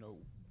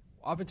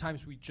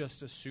oftentimes we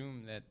just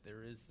assume that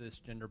there is this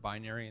gender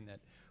binary, and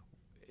that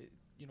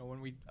when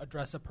we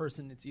address a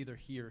person, it's either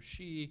he or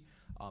she,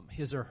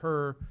 his or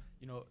her.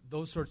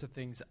 Those sorts of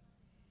things.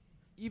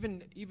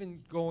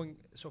 Even going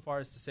so far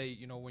as to say,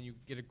 when you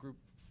get a group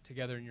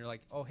together and you're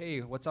like, oh,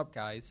 hey, what's up,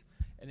 guys?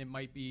 And it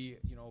might be,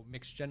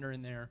 mixed gender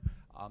in there.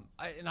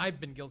 I've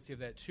been guilty of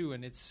that too.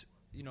 And it's,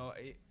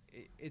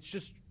 it's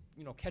just,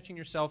 catching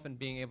yourself and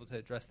being able to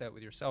address that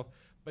with yourself.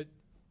 But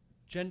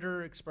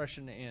gender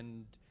expression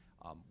and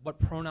what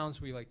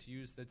pronouns we like to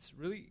use, that's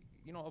really,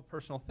 a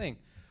personal thing.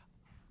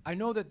 I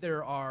know that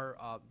there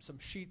are some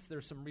sheets,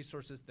 there's some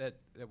resources that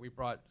we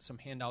brought, some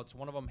handouts.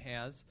 One of them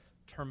has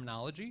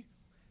terminology.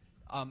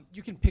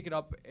 You can pick it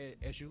up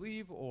as you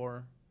leave,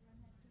 or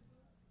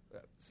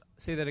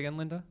say that again,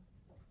 Linda.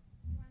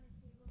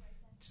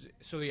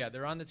 So yeah,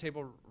 they're on the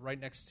table right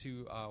next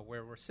to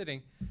where we're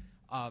sitting,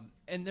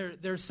 and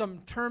there's some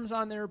terms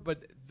on there,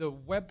 but the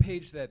web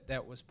page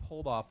that was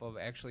pulled off of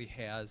actually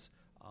has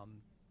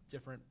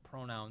different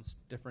pronouns,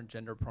 different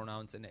gender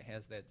pronouns, and it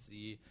has that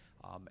Z,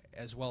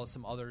 as well as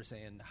some others,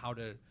 and how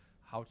to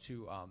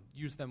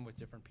use them with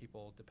different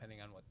people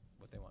depending on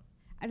what they want.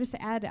 I just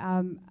add,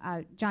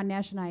 John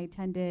Nash and I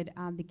attended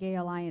the Gay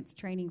Alliance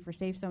training for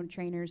Safe Zone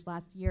trainers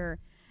last year,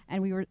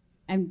 and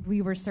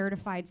we were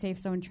certified Safe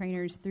Zone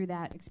trainers through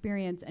that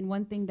experience. And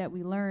one thing that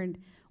we learned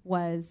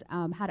was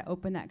how to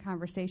open that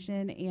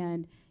conversation.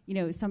 And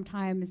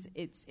sometimes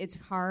it's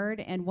hard.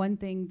 And one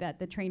thing that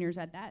the trainers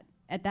at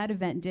that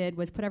event did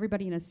was put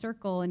everybody in a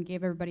circle and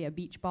gave everybody a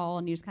beach ball,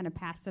 and you just kind of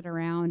passed it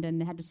around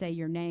and had to say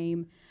your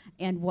name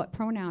and what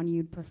pronoun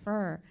you'd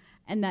prefer.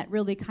 And that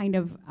really kind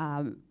of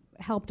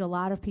helped a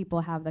lot of people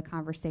have the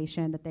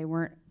conversation that they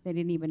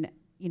didn't even,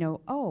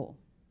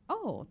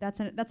 that's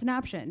an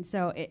option.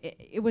 So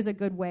it was a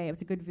good way, it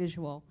was a good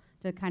visual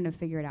to kind of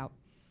figure it out.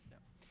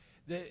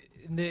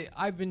 Yeah.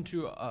 I've been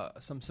to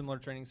some similar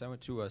trainings. I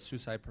went to a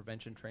suicide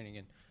prevention training,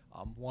 and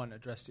one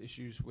addressed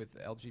issues with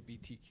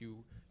LGBTQ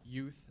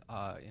youth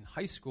in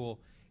high school,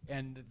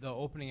 and the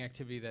opening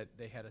activity that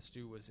they had us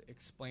do was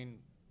explain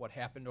what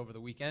happened over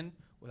the weekend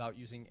without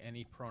using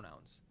any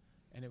pronouns.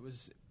 And it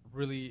was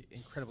really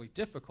incredibly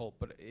difficult,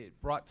 but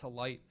it brought to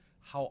light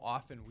how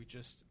often we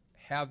just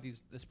have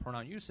this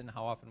pronoun use and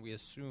how often we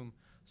assume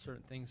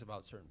certain things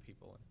about certain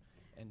people,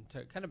 and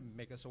to kind of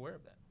make us aware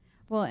of that.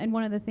 Well, and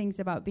one of the things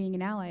about being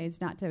an ally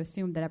is not to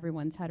assume that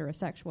everyone's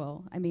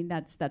heterosexual. I mean,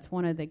 that's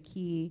one of the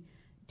key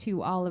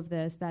to all of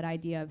this, that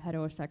idea of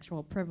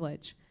heterosexual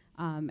privilege,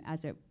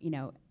 as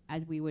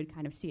we would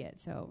kind of see it.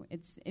 So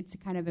it's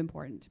kind of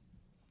important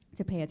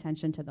to pay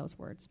attention to those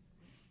words.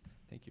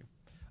 Thank you.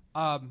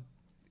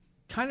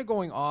 Kind of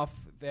going off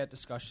that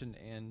discussion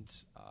and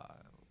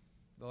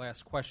the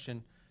last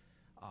question,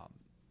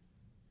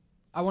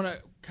 I want to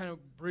kind of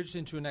bridge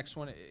into the next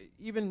one.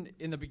 Even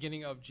in the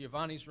beginning of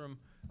Giovanni's room,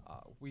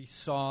 we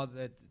saw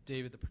that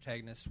David, the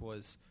protagonist,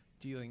 was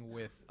dealing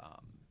with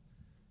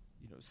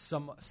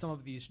some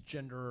of these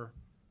gender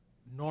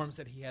norms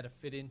that he had to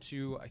fit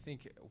into. I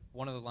think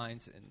one of the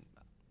lines, and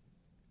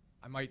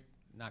I might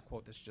not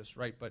quote this just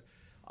right, but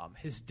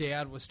his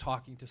dad was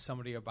talking to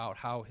somebody about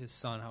how his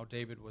son, how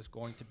David, was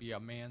going to be a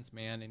man's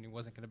man, and he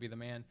wasn't going to be the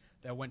man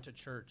that went to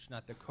church,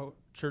 not the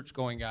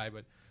church-going guy,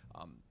 but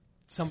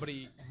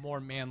somebody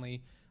more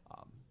manly.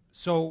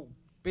 So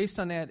based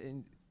on that,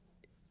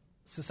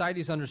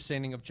 society's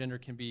understanding of gender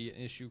can be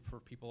an issue for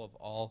people of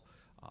all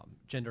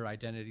gender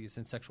identities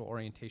and sexual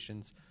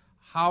orientations.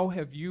 How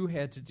have you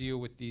had to deal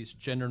with these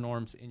gender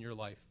norms in your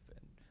life?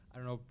 And I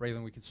don't know,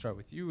 Braylon, we could start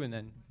with you and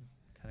then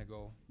kind of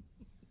go.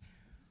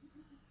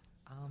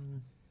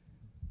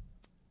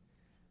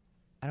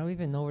 I don't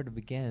even know where to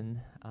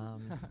begin.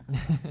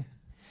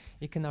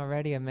 You can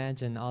already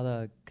imagine all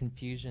the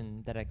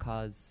confusion that I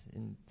cause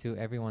to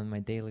everyone in my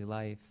daily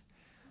life.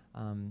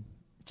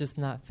 Just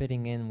not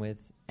fitting in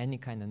with any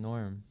kind of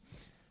norm.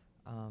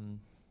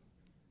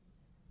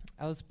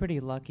 I was pretty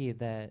lucky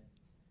that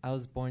I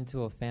was born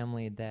to a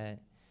family that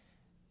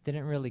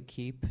didn't really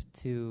keep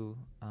to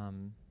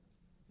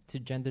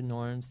gender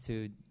norms,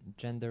 to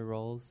gender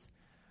roles.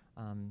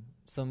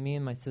 So me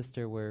and my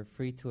sister were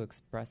free to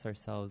express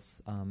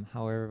ourselves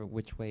however,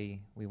 which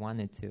way we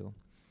wanted to.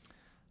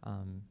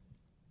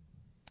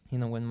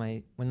 When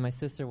my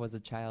sister was a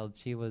child,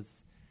 she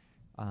was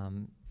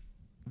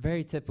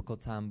very typical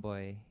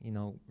tomboy.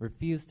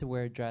 Refused to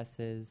wear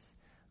dresses,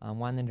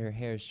 wanted her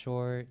hair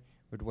short,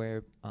 would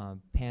wear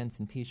pants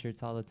and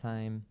T-shirts all the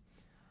time.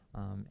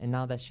 And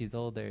now that she's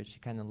older, she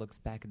kind of looks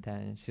back at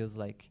that and she was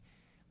like,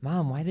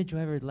 "Mom, why did you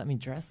ever let me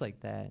dress like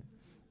that?"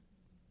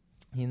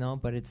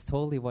 But it's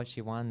totally what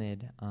she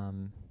wanted.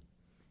 And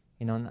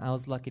I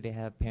was lucky to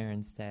have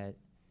parents that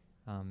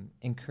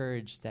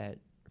encouraged that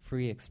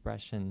free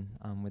expression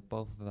with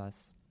both of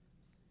us.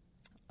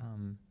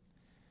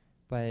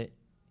 But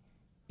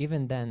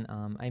even then,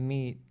 I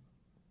meet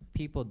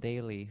people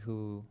daily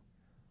who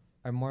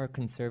are more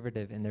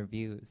conservative in their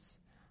views.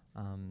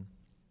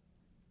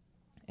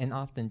 And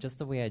often just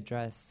the way I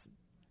dress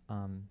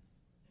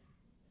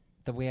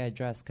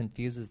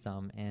confuses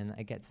them, and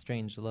I get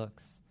strange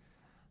looks.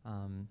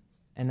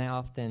 And I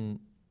often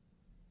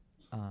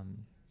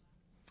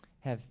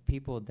have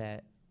people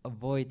that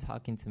avoid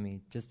talking to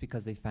me just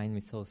because they find me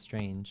so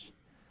strange,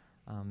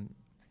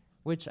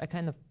 which I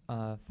kind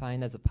of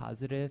find as a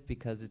positive,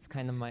 because it's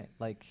kind of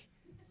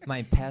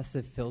my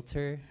passive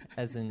filter,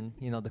 as in,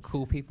 the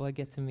cool people I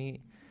get to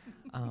meet.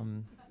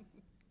 But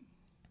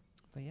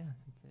yeah,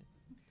 that's it.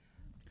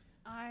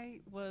 I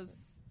was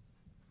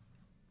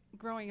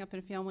growing up in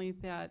a family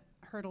that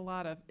heard a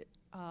lot of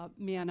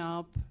man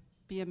up,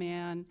 be a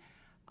man.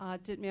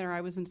 Didn't matter.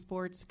 I was in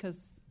sports because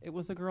it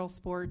was a girl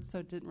sport, so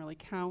it didn't really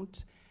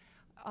count.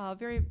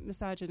 Very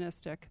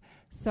misogynistic.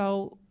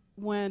 So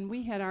when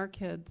we had our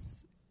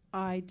kids,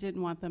 I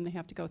didn't want them to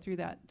have to go through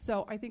that.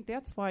 So I think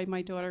that's why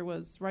my daughter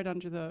was right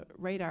under the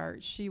radar.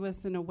 She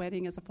was in a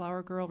wedding as a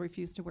flower girl,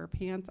 refused to wear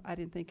pants. I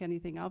didn't think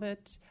anything of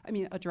it. I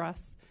mean, a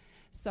dress.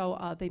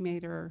 So they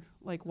made her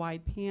like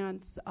wide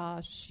pants.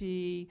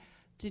 She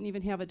didn't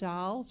even have a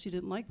doll. She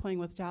didn't like playing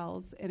with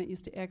dolls, and it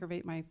used to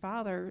aggravate my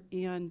father.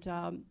 And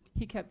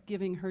he kept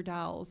giving her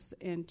dolls,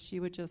 and she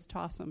would just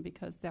toss them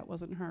because that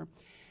wasn't her.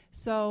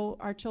 So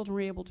our children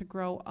were able to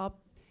grow up,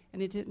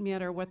 and it didn't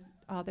matter what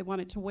they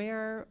wanted to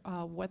wear,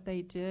 what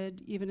they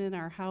did. Even in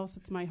our house,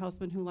 it's my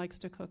husband who likes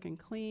to cook and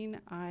clean.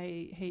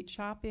 I hate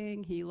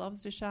shopping. He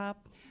loves to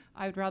shop.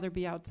 I would rather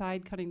be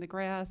outside cutting the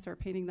grass or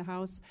painting the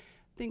house,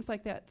 things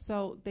like that.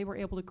 So they were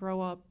able to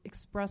grow up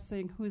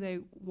expressing who they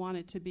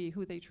wanted to be,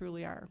 who they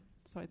truly are.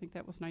 So I think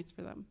that was nice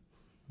for them.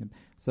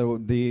 So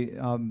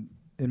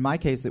in my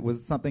case, it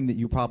was something that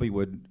you probably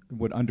would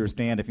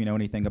understand if you know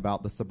anything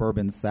about the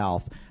suburban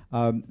South.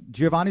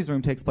 Giovanni's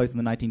Room takes place in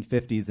the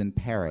 1950s in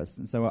Paris,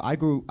 and so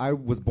I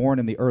was born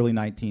in the early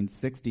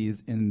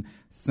 1960s in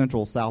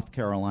central South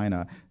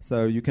Carolina.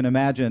 So you can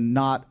imagine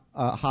not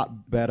a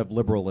hotbed of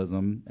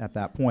liberalism at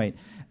that point.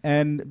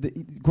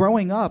 And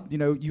growing up,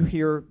 you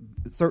hear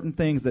certain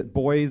things that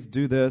boys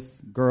do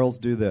this, girls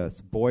do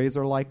this. Boys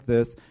are like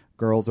this,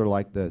 girls are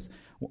like this.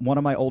 One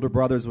of my older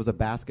brothers was a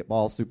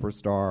basketball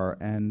superstar,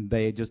 and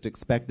they just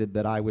expected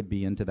that I would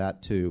be into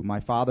that too. My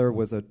father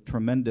was a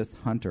tremendous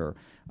hunter,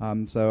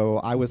 so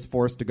I was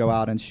forced to go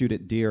out and shoot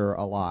at deer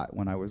a lot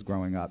when I was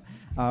growing up.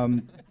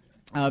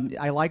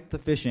 I liked the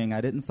fishing.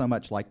 I didn't so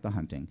much like the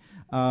hunting.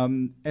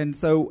 And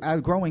so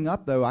growing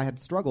up, though, I had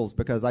struggles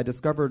because I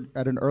discovered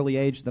at an early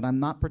age that I'm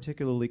not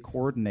particularly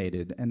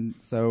coordinated. And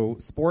so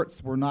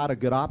sports were not a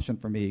good option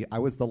for me. I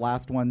was the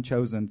last one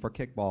chosen for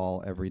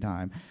kickball every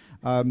time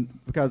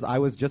because I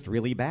was just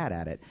really bad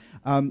at it.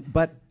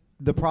 But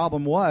the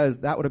problem was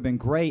that would have been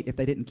great if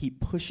they didn't keep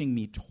pushing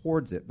me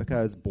towards it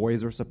because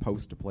boys are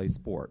supposed to play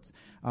sports.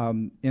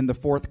 In the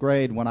 4th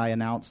grade, when I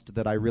announced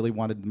that I really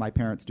wanted my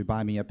parents to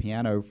buy me a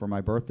piano for my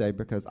birthday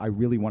because I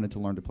really wanted to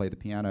learn to play the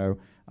piano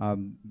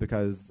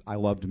because I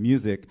loved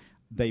music,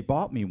 they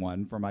bought me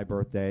one for my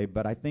birthday,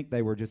 but I think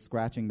they were just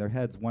scratching their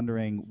heads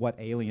wondering what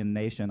alien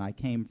nation I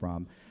came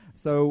from.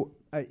 So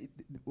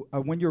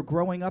when you're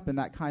growing up in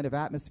that kind of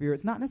atmosphere,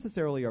 it's not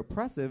necessarily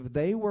oppressive.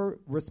 They were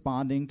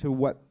responding to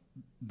what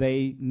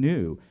they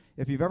knew.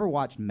 If you've ever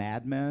watched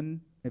Mad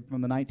Men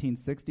from the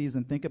 1960s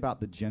and think about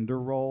the gender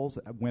roles,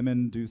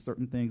 women do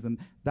certain things, and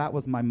that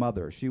was my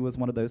mother. She was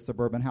one of those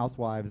suburban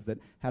housewives that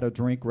had a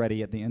drink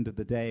ready at the end of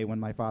the day when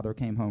my father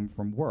came home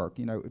from work.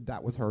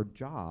 That was her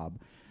job.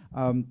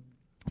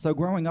 So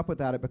growing up with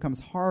that, it becomes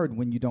hard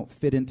when you don't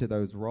fit into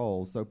those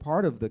roles. So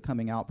part of the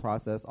coming out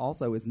process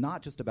also is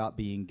not just about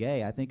being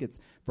gay. I think it's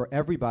for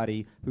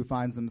everybody who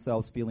finds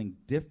themselves feeling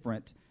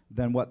different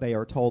than what they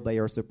are told they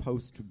are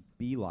supposed to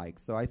be like.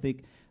 So I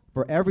think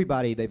for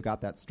everybody, they've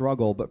got that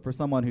struggle, but for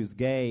someone who's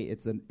gay,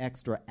 it's an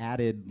extra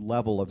added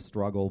level of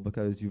struggle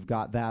because you've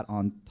got that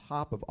on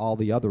top of all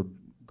the other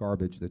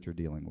garbage that you're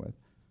dealing with.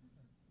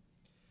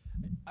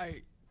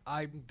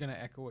 I'm going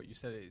to echo what you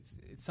said.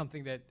 It's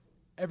something that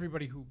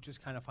everybody who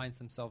just kind of finds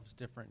themselves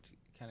different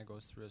kind of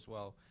goes through as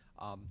well.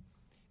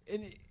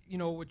 And,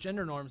 with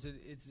gender norms,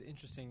 it's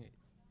interesting.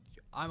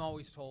 I'm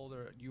always told,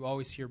 or you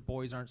always hear,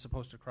 boys aren't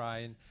supposed to cry.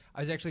 And I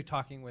was actually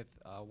talking with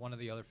one of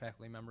the other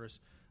faculty members.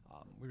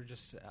 We were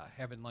just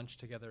having lunch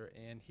together,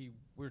 and we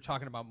were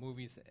talking about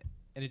movies,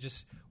 and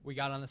we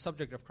got on the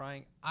subject of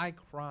crying. I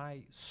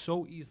cry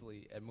so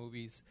easily at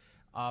movies,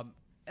 and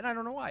I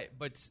don't know why,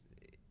 but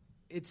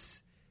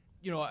it's,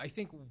 I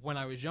think when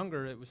I was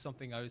younger, it was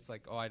something I was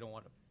like, I don't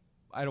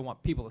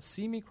want people to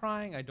see me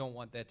crying. I don't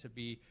want that to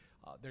be,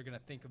 they're going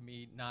to think of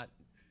me not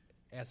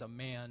as a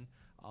man.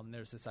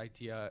 There's this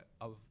idea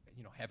of,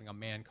 having a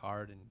man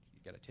card, and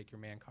you got to take your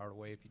man card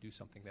away if you do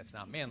something that's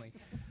not manly.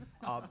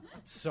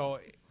 So,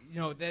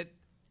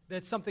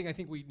 that's something I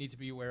think we need to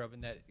be aware of,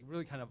 and that it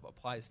really kind of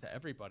applies to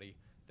everybody,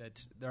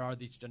 that there are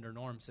these gender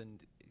norms, and,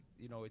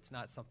 it's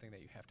not something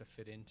that you have to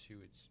fit into.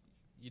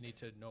 You need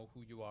to know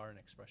who you are and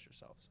express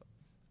yourself.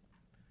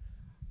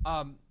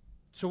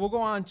 So we'll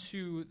go on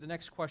to the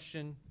next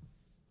question.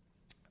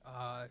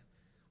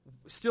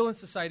 Still in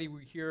society,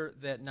 we hear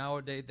that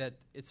nowadays that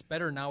it's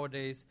better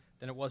nowadays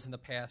than it was in the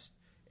past.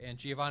 And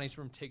Giovanni's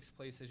Room takes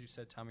place, as you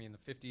said, Tommy, in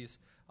the 50s,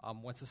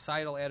 when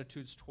societal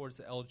attitudes towards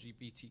the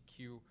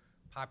LGBTQ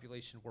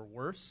population were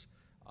worse.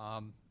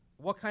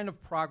 What kind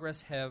of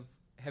progress have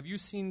you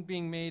seen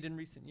being made in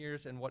recent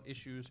years, and what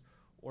issues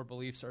or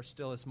beliefs are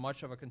still as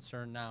much of a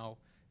concern now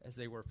as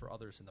they were for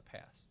others in the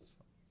past?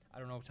 I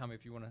don't know, Tommy,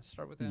 if you want to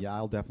start with that. Yeah,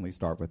 I'll definitely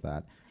start with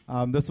that.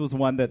 This was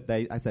one that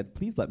I said,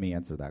 please let me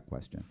answer that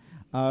question.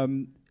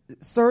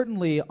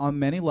 Certainly, on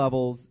many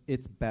levels,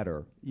 it's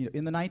better.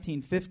 In the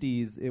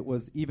 1950s, it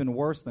was even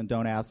worse than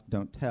don't ask,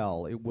 don't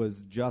tell. It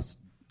was just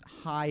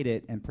hide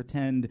it and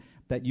pretend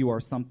that you are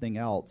something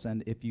else.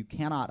 And if you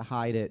cannot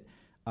hide it,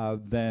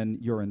 then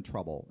you're in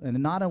trouble. And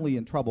not only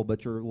in trouble,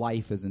 but your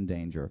life is in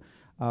danger.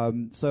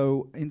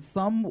 So in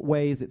some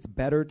ways, it's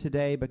better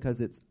today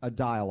because it's a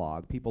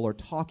dialogue. People are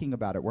talking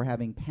about it. We're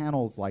having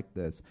panels like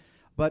this.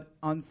 But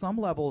on some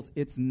levels,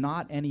 it's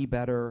not any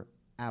better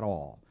at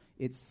all.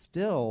 It's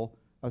still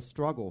a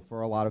struggle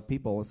for a lot of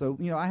people. So,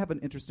 I have an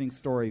interesting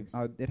story.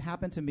 It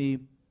happened to me,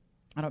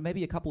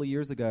 maybe a couple of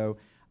years ago.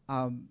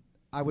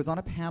 I was on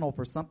a panel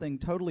for something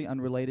totally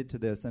unrelated to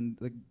this, and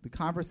the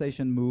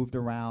conversation moved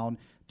around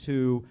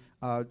to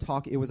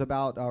talk. It was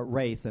about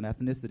race and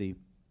ethnicity.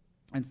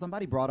 And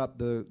somebody brought up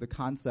the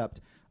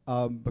concept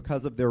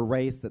because of their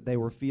race that they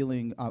were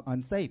feeling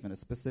unsafe in a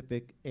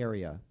specific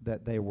area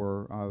that they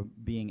were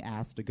being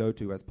asked to go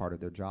to as part of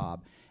their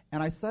job.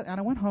 And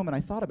I went home and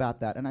I thought about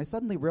that, and I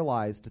suddenly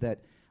realized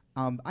that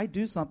I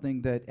do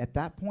something that at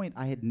that point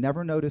I had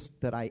never noticed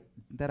that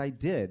I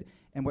did.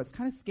 And what's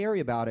kind of scary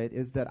about it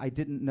is that I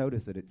didn't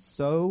notice it. It's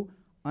so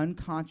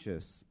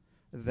unconscious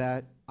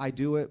that I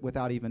do it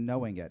without even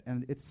knowing it.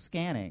 And it's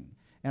scanning.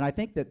 And I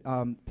think that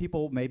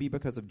people, maybe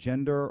because of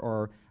gender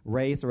or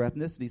race or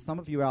ethnicity, some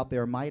of you out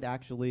there might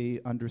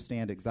actually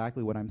understand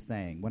exactly what I'm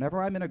saying.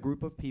 Whenever I'm in a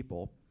group of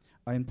people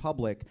in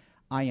public,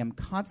 I am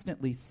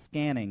constantly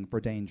scanning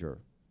for danger.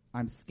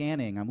 I'm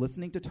scanning. I'm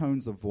listening to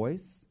tones of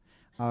voice.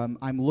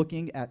 I'm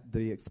looking at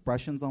the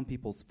expressions on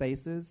people's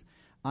faces.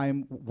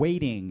 I'm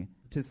waiting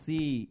to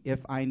see if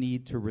I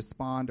need to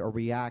respond or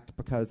react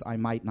because I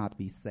might not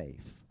be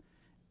safe.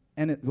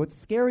 And what's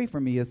scary for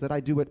me is that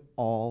I do it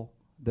all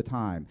the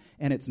time.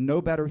 And it's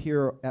no better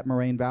here at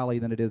Moraine Valley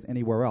than it is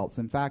anywhere else.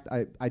 In fact,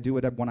 I do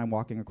it when I'm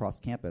walking across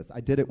campus.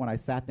 I did it when I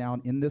sat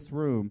down in this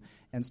room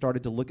and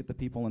started to look at the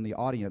people in the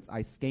audience.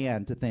 I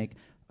scanned to think,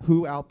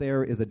 who out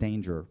there is a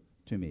danger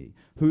to me?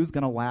 Who's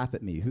going to laugh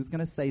at me? Who's going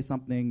to say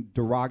something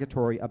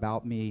derogatory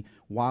about me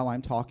while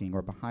I'm talking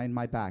or behind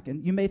my back?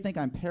 And you may think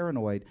I'm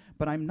paranoid,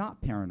 but I'm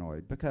not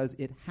paranoid because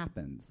it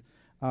happens.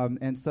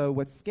 And so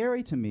what's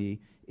scary to me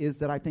is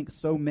that I think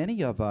so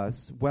many of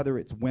us, whether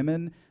it's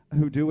women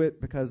who do it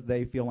because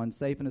they feel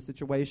unsafe in a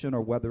situation,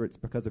 or whether it's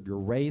because of your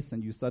race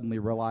and you suddenly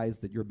realize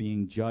that you're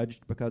being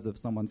judged because of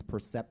someone's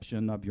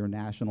perception of your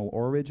national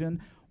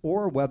origin,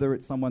 or whether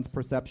it's someone's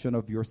perception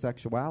of your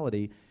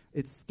sexuality,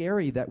 it's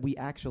scary that we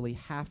actually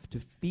have to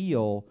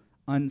feel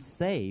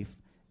unsafe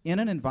in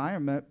an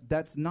environment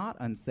that's not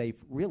unsafe,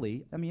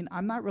 really. I mean,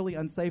 I'm not really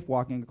unsafe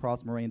walking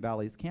across Moraine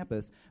Valley's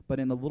campus, but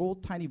in the little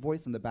tiny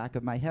voice in the back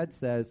of my head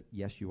says,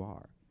 yes, you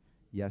are.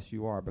 Yes,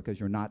 you are, because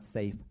you're not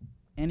safe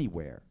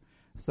anywhere.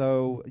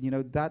 So,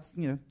 that's,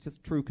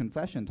 just true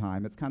confession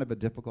time. It's kind of a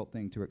difficult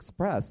thing to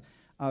express,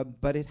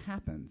 but it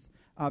happens.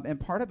 And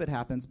part of it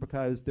happens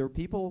because there are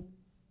people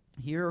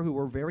here who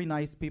are very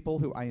nice people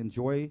who I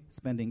enjoy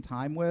spending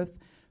time with,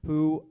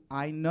 who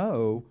I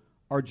know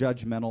are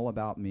judgmental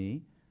about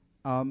me,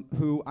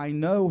 who I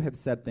know have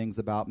said things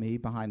about me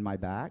behind my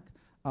back.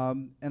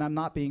 And I'm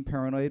not being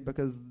paranoid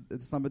because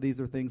some of these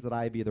are things that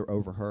I've either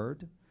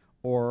overheard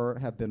or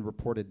have been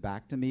reported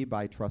back to me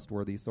by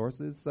trustworthy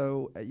sources.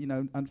 So,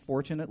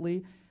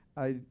 unfortunately,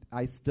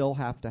 I still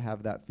have to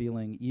have that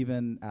feeling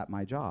even at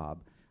my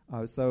job.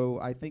 So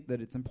I think that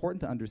it's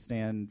important to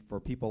understand for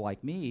people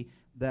like me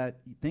that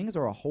things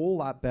are a whole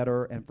lot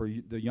better, and for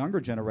the younger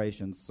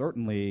generation,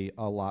 certainly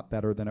a lot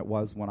better than it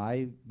was when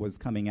I was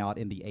coming out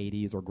in the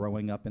 80s or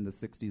growing up in the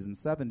 60s and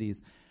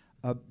 70s.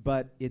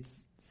 But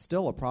it's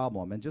still a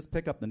problem. And just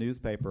pick up the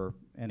newspaper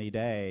any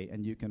day,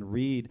 and you can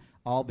read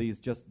all these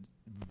just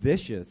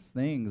vicious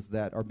things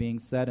that are being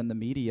said in the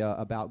media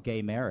about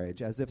gay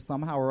marriage, as if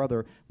somehow or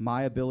other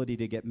my ability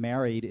to get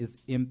married is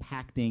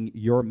impacting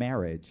your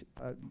marriage.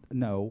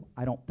 No,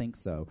 I don't think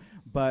so.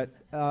 But,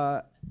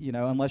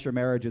 unless your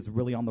marriage is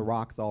really on the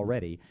rocks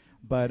already.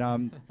 But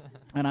and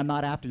I'm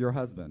not after your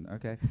husband,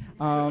 okay?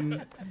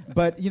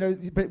 But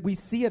we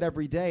see it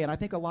every day, and I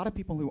think a lot of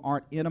people who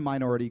aren't in a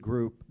minority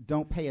group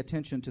don't pay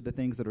attention to the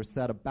things that are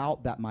said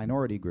about that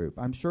minority group.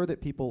 I'm sure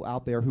that people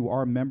out there who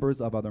are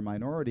members of other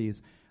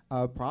minorities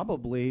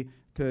probably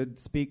could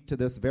speak to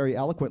this very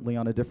eloquently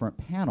on a different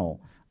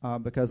panel,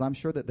 because I'm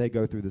sure that they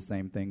go through the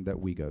same thing that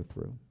we go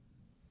through.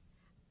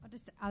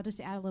 I'll just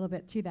add a little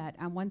bit to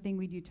that. One thing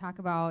we do talk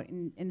about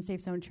in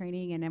Safe Zone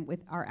training and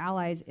with our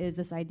allies is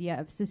this idea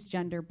of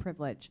cisgender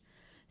privilege.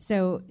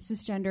 So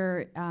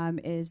cisgender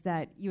is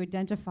that you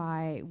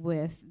identify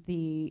with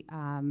the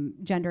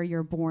gender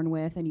you're born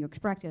with and you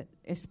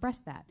express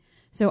that.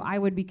 So I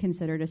would be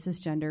considered a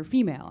cisgender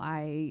female.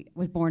 I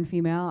was born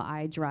female.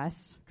 I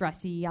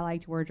dressy. I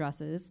like to wear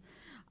dresses.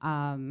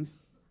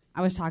 I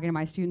was talking to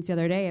my students the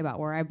other day about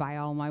where I buy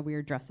all my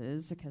weird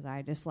dresses because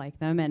I dislike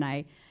them,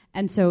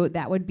 and so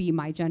that would be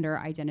my gender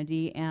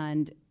identity,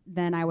 and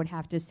then I would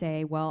have to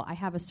say, well, I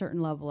have a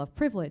certain level of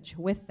privilege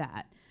with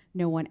that.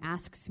 No one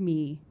asks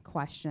me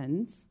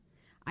questions.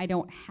 I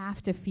don't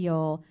have to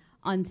feel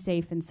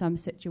unsafe in some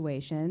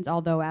situations,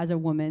 although as a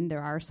woman,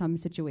 there are some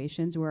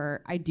situations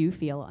where I do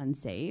feel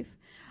unsafe.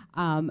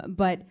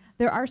 But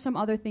there are some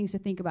other things to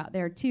think about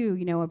there, too.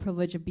 A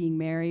privilege of being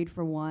married,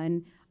 for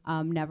one,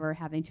 never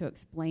having to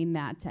explain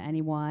that to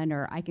anyone,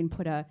 or I can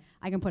put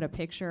a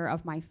picture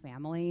of my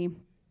family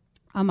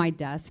on my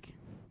desk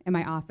in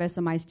my office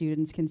so my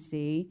students can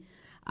see,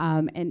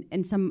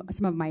 and some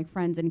of my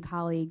friends and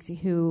colleagues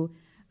who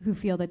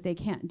feel that they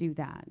can't do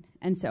that.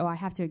 And so I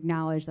have to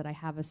acknowledge that I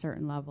have a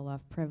certain level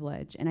of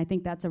privilege. And I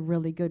think that's a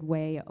really good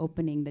way of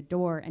opening the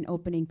door and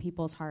opening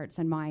people's hearts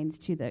and minds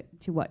to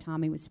what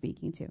Tommy was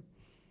speaking to.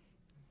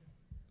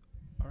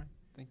 All right,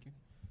 thank you.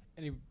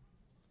 Any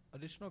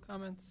additional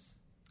comments?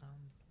 I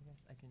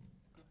guess I can.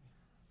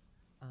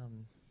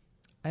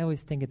 I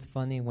always think it's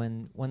funny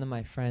when one of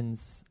my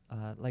friends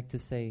like to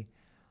say,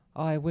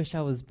 "Oh, I wish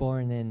I was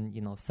born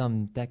in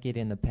some decade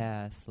in the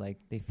past." Like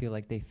they feel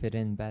like they fit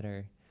in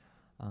better.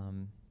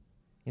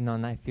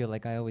 And I feel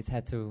like I always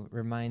had to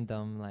remind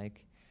them,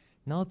 like,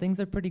 no, things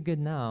are pretty good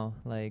now.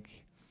 Like,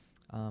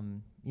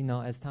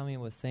 as Tommy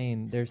was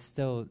saying, there's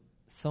still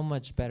so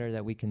much better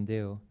that we can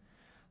do.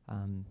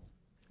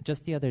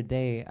 Just the other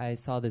day, I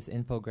saw this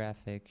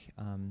infographic.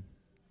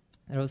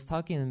 It was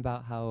talking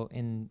about how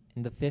in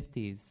the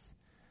 50s,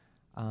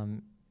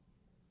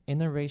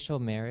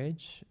 interracial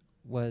marriage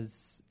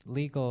was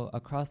legal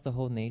across the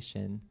whole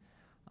nation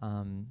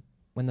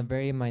when a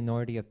very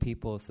minority of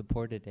people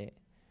supported it.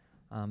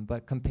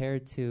 But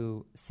compared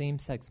to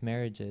same-sex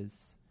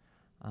marriages,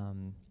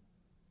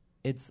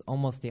 it's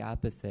almost the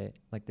opposite.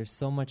 Like there's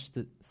so much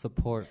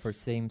support for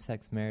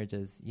same-sex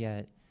marriages,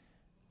 yet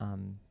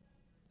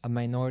a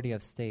minority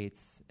of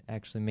states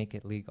actually make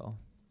it legal.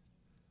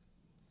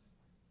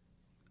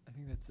 I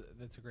think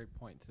that's a great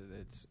point.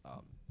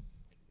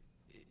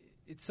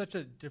 It's such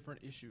a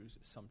different issue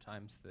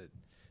sometimes that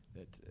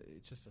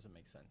it just doesn't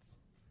make sense.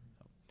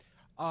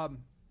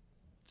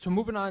 So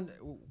moving on,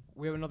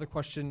 we have another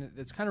question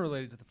that's kind of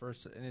related to the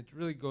first, and it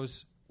really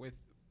goes with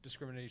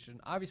discrimination.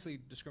 Obviously,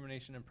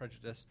 discrimination and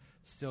prejudice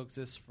still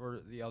exists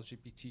for the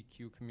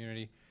LGBTQ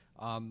community,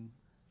 and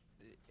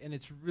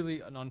it's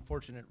really an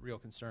unfortunate real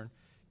concern.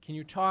 Can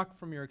you talk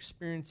from your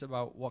experience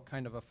about what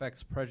kind of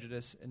effects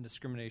prejudice and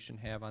discrimination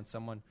have on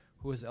someone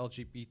who is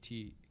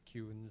LGBTQ?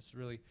 And it's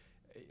really,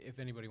 if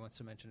anybody wants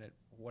to mention it,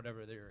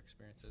 whatever their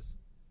experience is.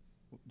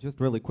 Just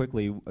really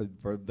quickly,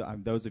 for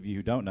those of you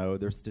who don't know,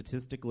 there's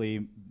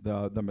statistically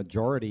the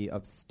majority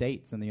of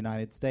states in the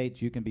United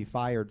States, you can be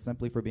fired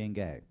simply for being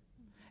gay.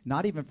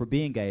 Not even for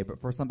being gay,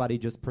 but for somebody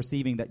just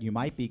perceiving that you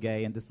might be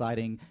gay and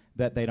deciding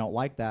that they don't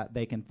like that,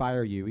 they can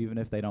fire you even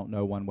if they don't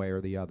know one way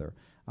or the other.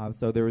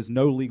 So there is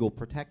no legal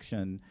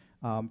protection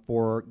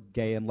for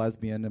gay and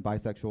lesbian and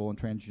bisexual and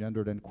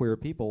transgendered and queer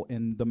people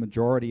in the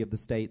majority of the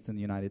states in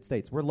the United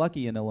States. We're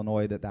lucky in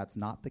Illinois that that's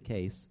not the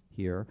case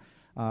here.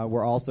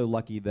 We're also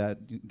lucky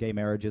that gay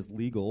marriage is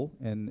legal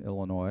in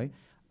Illinois.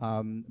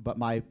 But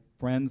my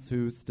friends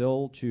who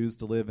still choose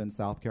to live in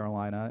South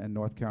Carolina and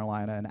North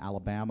Carolina and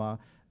Alabama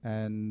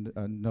and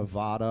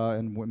Nevada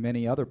and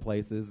many other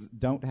places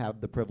don't have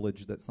the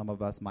privilege that some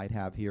of us might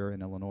have here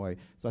in Illinois.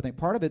 So I think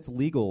part of it's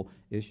legal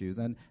issues.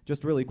 And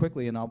just really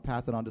quickly, and I'll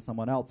pass it on to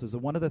someone else, is that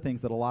one of the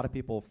things that a lot of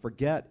people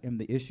forget in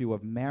the issue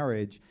of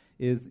marriage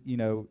is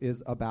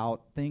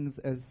about things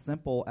as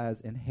simple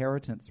as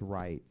inheritance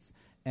rights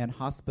and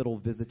hospital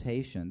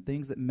visitation,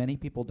 things that many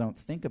people don't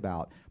think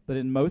about. But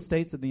in most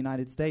states of the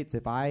United States,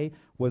 if I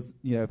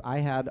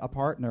had a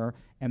partner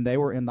and they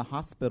were in the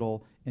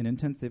hospital in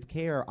intensive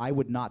care, I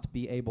would not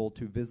be able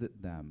to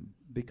visit them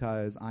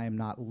because I am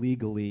not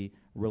legally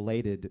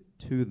related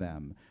to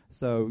them.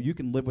 So you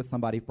can live with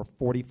somebody for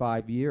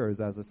 45 years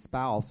as a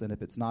spouse, and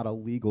if it's not a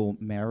legal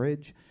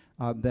marriage,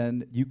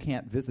 then you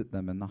can't visit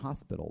them in the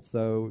hospital.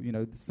 So,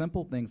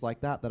 simple things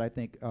like that I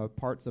think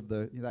parts of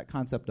that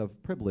concept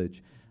of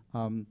privilege,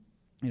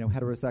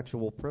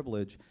 heterosexual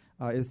privilege,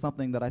 is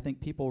something that I think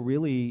people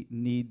really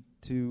need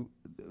to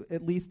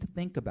at least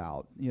think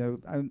about.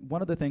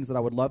 One of the things that I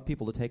would love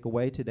people to take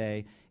away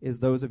today is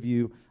those of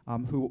you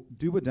who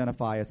do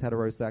identify as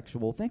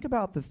heterosexual, think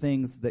about the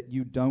things that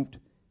you don't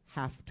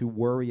have to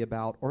worry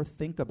about or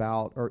think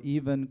about or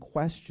even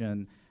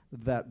question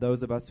that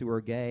those of us who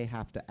are gay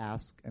have to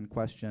ask and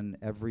question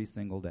every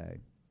single day.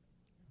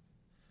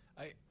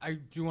 I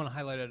do want to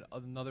highlight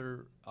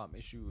another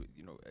issue,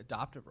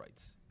 adoptive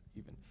rights.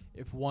 Even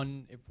if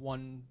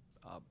one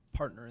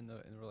partner in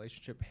the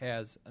relationship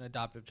has an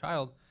adoptive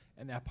child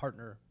and that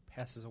partner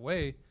passes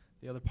away,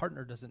 the other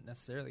partner doesn't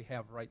necessarily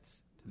have rights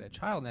to that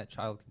child, and that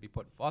child can be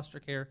put in foster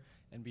care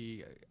and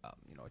be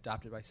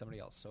adopted by somebody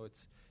else. So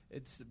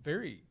it's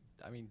very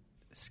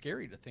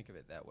scary to think of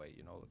it that way.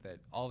 That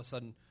all of a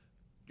sudden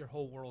your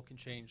whole world can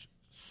change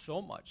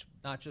so much,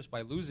 not just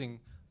by losing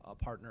a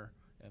partner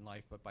in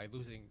life, but by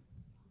losing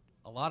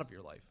a lot of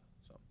your life.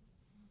 So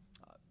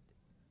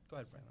go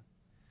ahead, Brandon.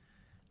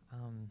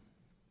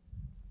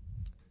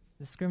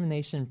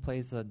 Discrimination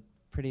plays a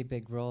pretty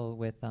big role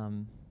with,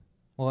 in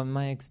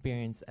my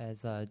experience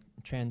as a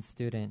trans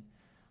student,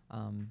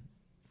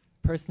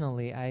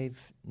 personally, I've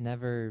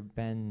never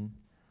been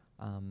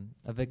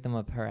a victim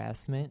of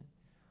harassment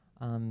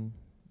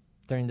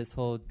during this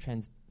whole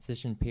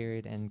transition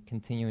period and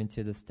continuing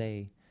to this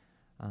day.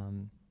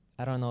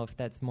 I don't know if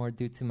that's more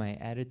due to my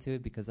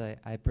attitude, because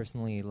I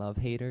personally love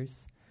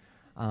haters.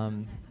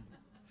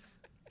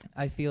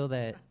 I feel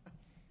that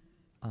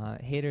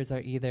haters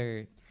are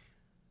either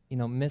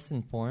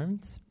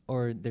misinformed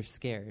or they're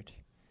scared.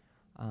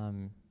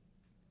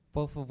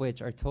 Both of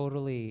which are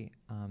totally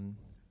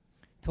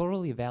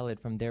valid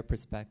from their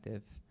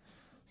perspective.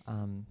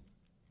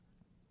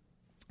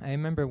 I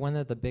remember one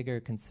of the bigger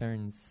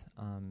concerns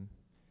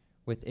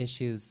with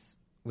issues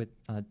with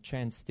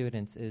trans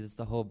students is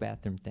the whole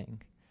bathroom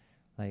thing.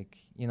 Like,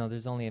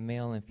 there's only a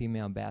male and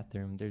female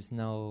bathroom. There's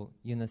no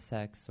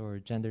unisex or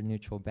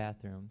gender-neutral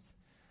bathrooms.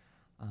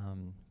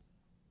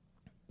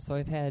 So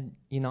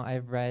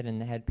I've read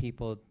and had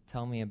people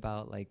tell me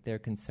about, like, their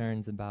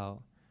concerns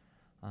about,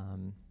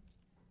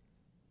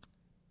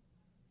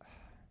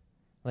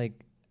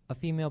 like, a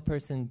female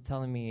person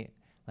telling me,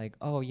 like,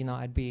 oh,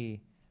 I'd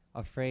be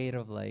afraid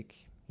of, like,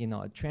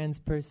 a trans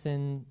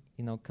person,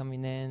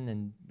 coming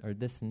in or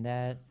this and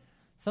that,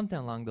 something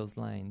along those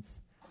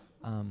lines.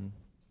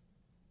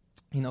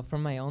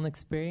 From my own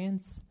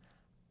experience,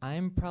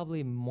 I'm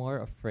probably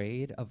more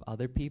afraid of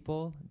other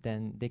people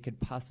than they could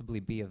possibly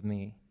be of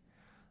me.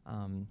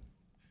 I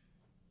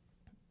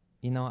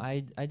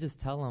just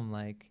tell them,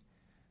 like,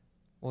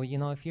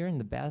 well, if you're in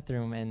the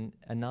bathroom and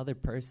another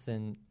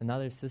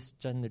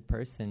cisgendered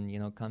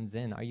person, comes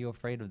in, are you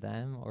afraid of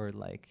them? Or,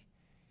 like,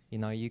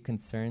 are you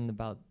concerned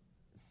about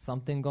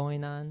something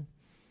going on?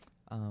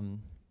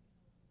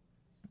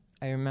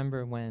 I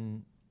remember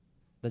when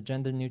the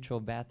gender-neutral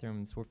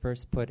bathrooms were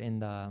first put in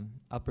the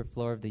upper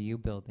floor of the U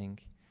building,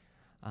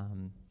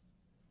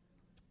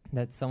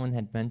 that someone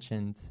had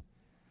mentioned,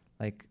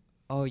 like,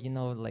 oh,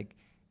 like,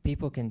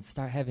 people can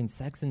start having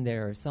sex in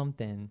there or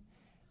something.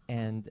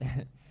 And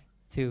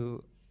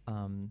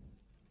and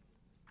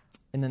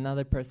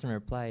another person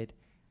replied,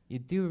 you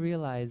do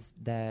realize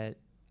that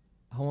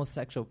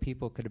homosexual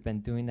people could have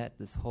been doing that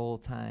this whole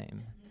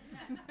time.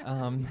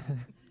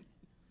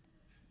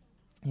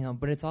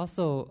 But it's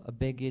also a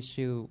big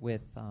issue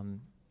with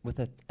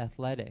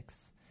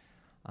athletics.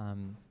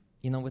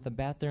 With the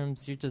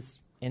bathrooms, you're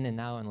just in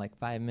and out in like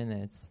 5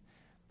 minutes.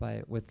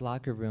 But with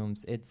locker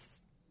rooms,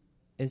 it's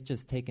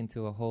just taken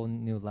to a whole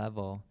new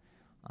level.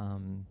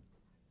 And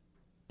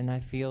I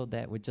feel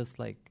that with just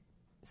like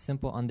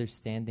simple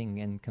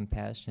understanding and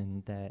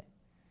compassion that,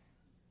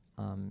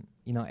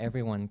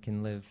 everyone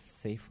can live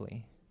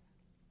safely.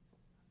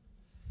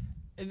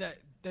 And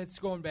that's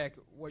going back,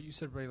 what you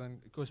said, Braylon,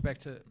 it goes back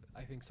to,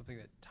 I think, something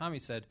that Tommy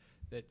said,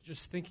 that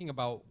just thinking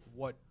about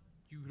what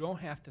you don't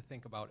have to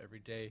think about every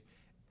day.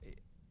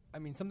 I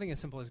mean, something as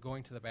simple as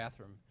going to the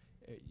bathroom,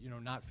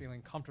 not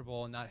feeling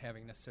comfortable and not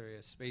having necessarily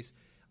a space.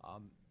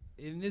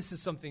 And this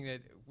is something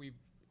that we've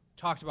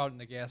talked about in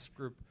the GAS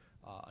group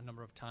a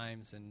number of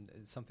times, and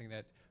it's something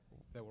that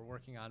we're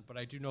working on. But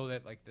I do know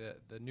that, like,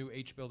 the new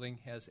H building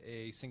has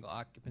a single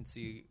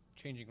occupancy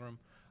changing room.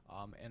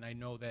 And I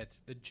know that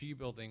the G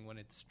building, when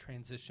it's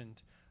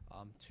transitioned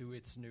to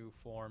its new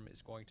form,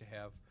 is going to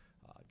have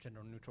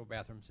gender-neutral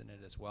bathrooms in it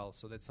as well.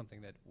 So that's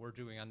something that we're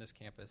doing on this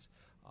campus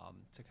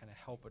to kind of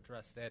help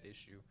address that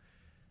issue.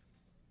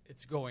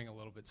 It's going a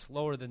little bit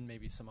slower than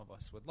maybe some of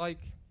us would like,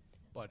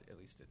 but at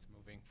least it's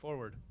moving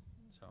forward.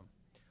 So,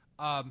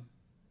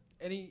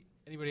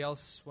 anybody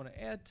else want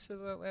to add to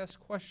the last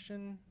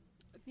question?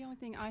 The only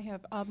thing I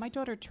have, my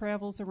daughter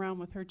travels around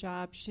with her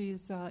job.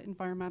 She's an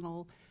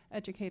environmental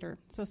educator,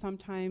 so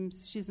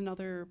sometimes she's in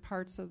other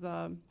parts of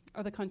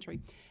the country,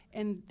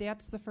 and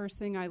that's the first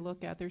thing I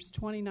look at. There's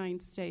 29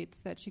 states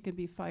that she could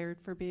be fired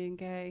for being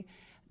gay,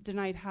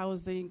 denied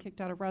housing,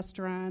 kicked out of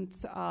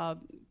restaurants,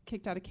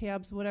 kicked out of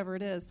cabs, whatever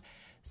it is.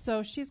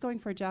 So she's going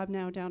for a job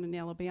now down in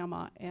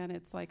Alabama, and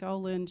it's like, oh,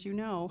 Lynn,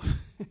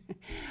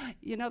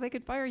 they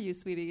could fire you,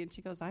 sweetie. And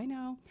she goes, I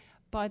know.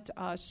 But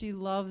she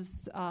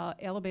loves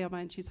Alabama,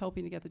 and she's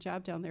hoping to get the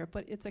job down there.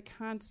 But it's a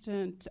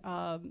constant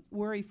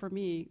worry for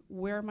me.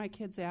 Where are my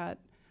kids at?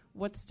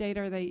 What state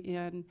are they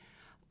in?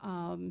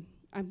 I'm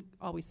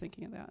always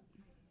thinking of that.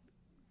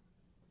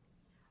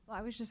 Well,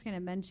 I was just going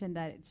to mention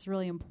that it's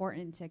really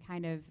important to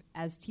kind of,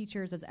 as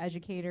teachers, as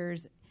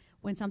educators,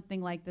 when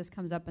something like this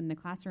comes up in the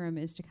classroom,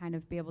 is to kind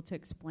of be able to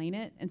explain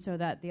it, and so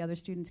that the other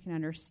students can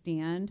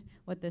understand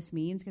what this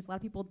means. Because a lot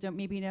of people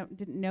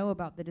didn't know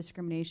about the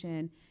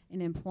discrimination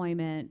in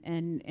employment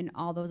and in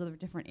all those other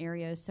different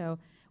areas. So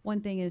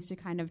one thing is to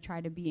kind of try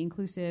to be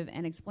inclusive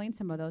and explain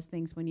some of those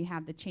things when you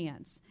have the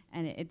chance.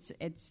 And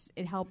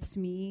it helps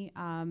me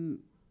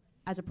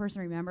as a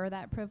person remember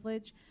that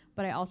privilege,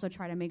 but I also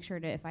try to make sure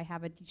that if I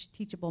have a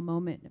teachable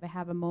moment, if I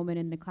have a moment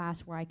in the class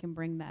where I can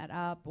bring that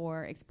up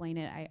or explain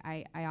it,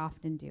 I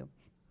often do.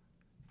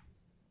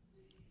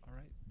 All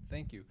right,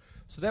 thank you.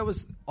 So that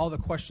was all the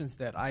questions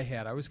that I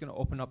had. I was going to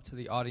open up to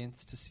the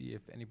audience to see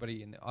if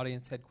anybody in the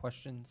audience had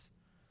questions.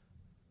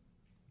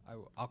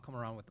 I'll come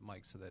around with the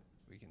mic so that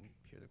we can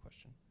hear the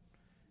question.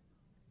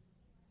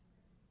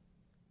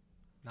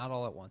 Not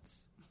all at once.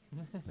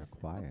 They're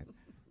quiet.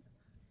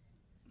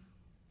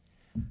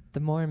 The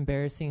more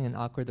embarrassing and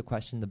awkward the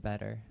question, the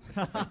better.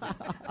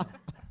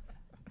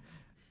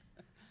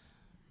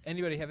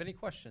 Anybody have any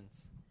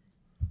questions?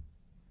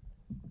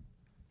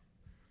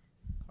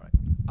 All right,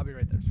 I'll be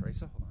right there.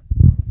 Teresa, hold on.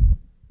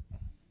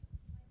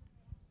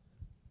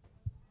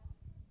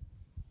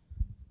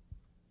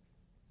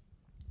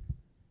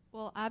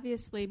 Well,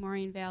 obviously,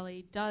 Moraine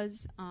Valley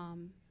does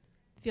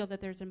feel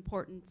that there's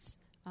importance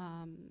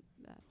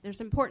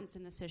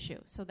in this issue,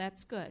 so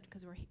that's good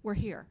because we're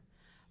here.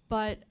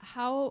 But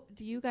how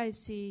do you guys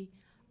see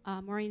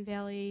Moraine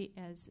Valley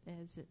as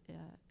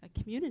a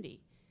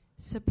community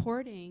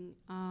supporting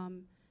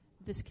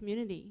this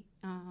community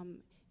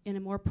in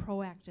a more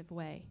proactive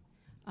way?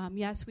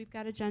 Yes, we've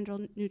got a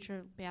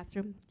gender-neutral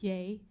bathroom,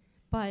 yay,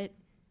 but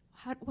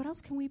what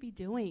else can we be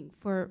doing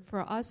for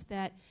us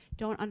that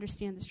don't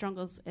understand the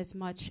struggles as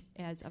much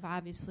as of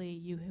obviously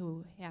you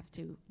who have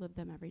to live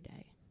them every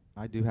day?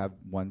 I do have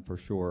one for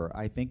sure.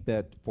 I think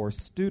that for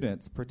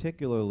students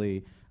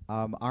particularly,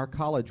 our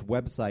college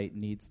website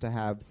needs to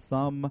have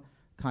some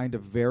kind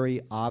of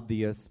very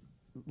obvious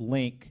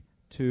link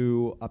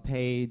to a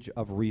page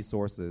of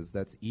resources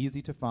that's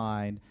easy to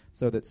find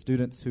so that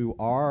students who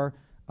are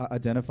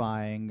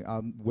identifying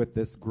with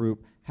this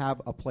group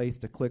have a place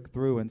to click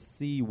through and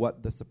see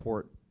what the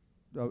support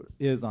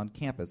is on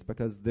campus,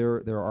 because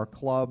there are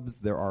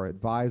clubs, there are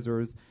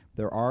advisors,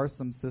 there are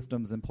some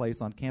systems in place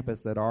on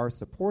campus that are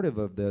supportive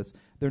of this.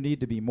 There need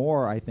to be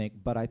more, I think,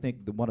 but I think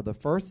one of the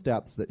first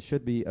steps that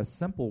should be a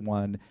simple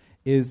one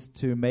is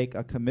to make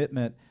a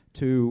commitment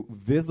to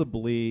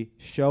visibly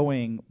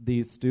showing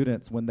these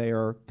students when they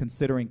are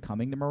considering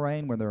coming to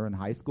Moraine, when they're in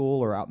high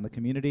school or out in the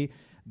community,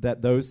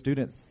 that those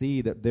students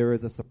see that there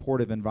is a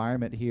supportive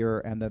environment here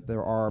and that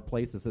there are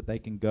places that they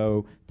can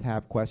go to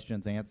have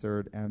questions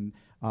answered. And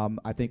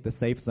I think the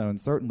Safe Zone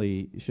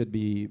certainly should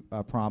be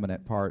a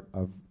prominent part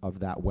of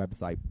that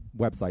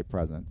website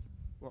presence.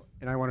 Well,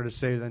 and I wanted to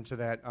say then to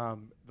that,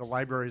 the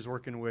library is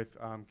working with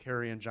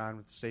Carrie and John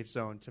with Safe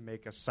Zone to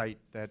make a site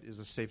that is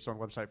a Safe Zone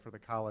website for the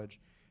college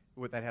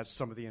that has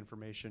some of the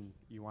information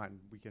you want, and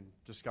we can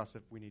discuss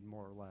if we need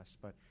more or less.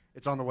 But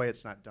it's on the way.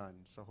 It's not done.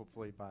 So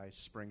hopefully by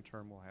spring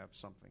term we'll have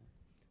something.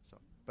 So,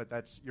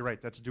 but you're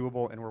right. That's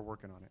doable, and we're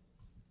working on it.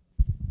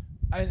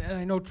 And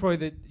I know, Troy,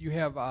 that you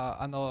have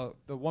on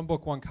the One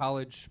Book, One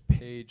College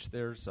page,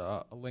 there's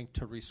a link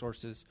to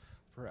resources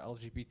for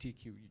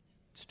LGBTQ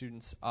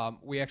students.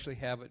 We actually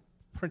have it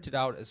printed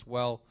out as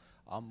well,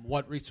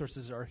 what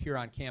resources are here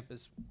on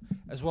campus,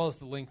 as well as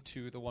the link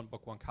to the One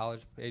Book, One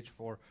College page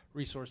for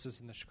resources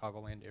in the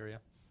Chicagoland area.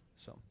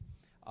 So,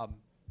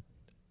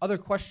 other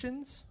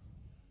questions?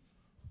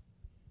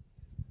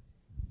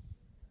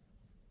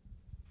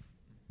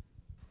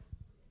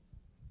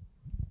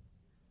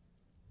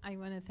 I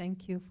want to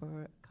thank you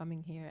for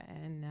coming here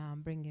and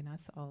bringing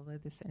us all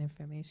of this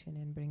information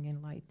and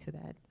bringing light to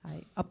that.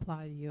 I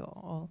applaud you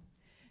all.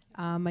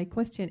 My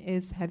question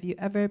is, have you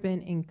ever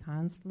been in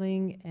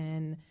counseling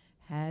and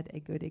had a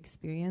good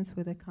experience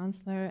with a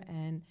counselor,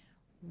 and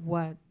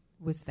what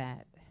was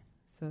that?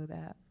 So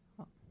that.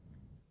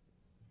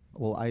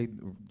 Well, I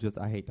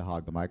hate to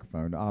hog the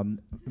microphone.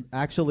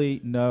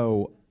 Actually,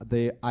 no.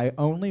 I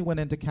only went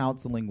into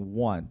counseling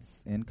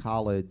once in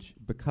college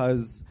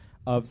because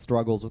of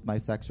struggles with my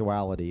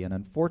sexuality. And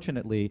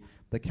unfortunately,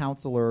 the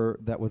counselor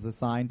that was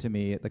assigned to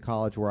me at the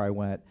college where I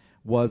went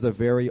was a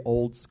very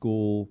old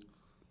school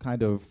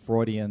kind of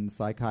Freudian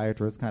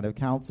psychiatrist kind of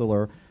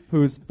counselor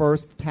whose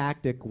first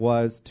tactic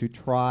was to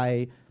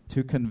try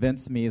to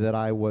convince me that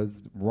I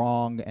was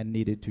wrong and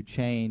needed to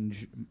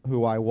change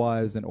who I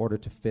was in order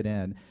to fit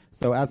in.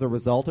 So as a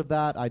result of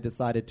that, I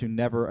decided to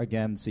never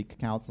again seek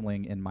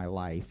counseling in my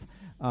life.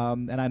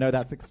 And I know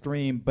that's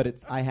extreme,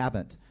 but I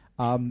haven't.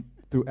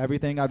 Through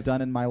everything I've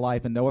done in my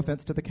life, and no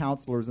offense to the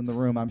counselors in the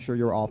room, I'm sure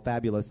you're all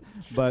fabulous,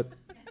 but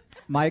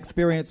my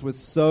experience was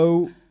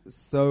so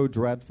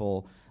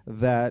dreadful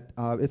that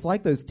it's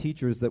like those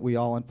teachers that we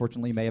all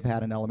unfortunately may have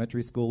had in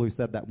elementary school who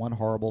said that one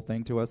horrible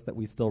thing to us that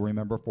we still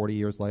remember 40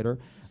 years later.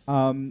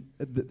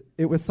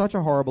 It was such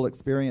a horrible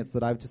experience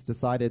that I've just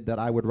decided that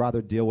I would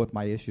rather deal with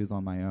my issues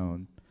on my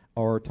own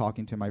or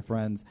talking to my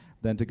friends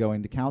than to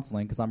going to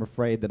counseling, because I'm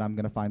afraid that I'm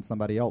going to find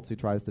somebody else who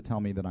tries to tell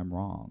me that I'm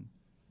wrong.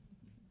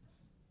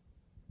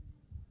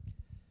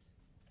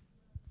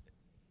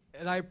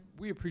 And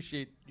we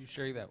appreciate you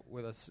sharing that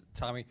with us,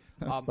 Tommy.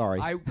 Sorry.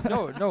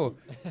 No,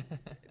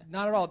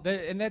 not at all.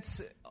 And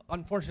that's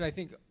unfortunate. I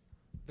think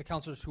the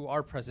counselors who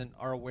are present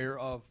are aware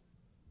of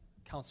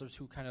counselors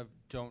who kind of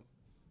don't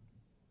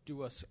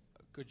do us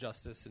good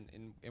justice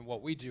in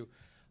what we do.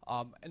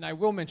 And I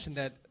will mention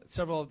that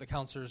several of the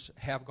counselors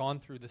have gone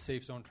through the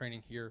Safe Zone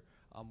training here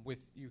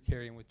with you,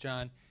 Carrie, and with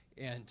John.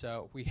 And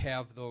we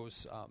have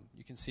those,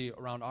 you can see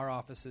around our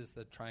offices,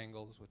 the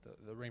triangles with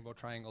the rainbow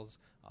triangles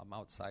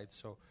outside.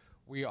 So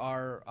we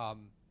are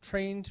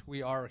trained.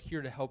 We are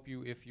here to help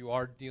you if you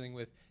are dealing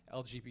with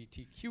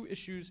LGBTQ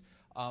issues.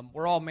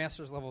 We're all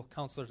master's level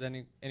counselors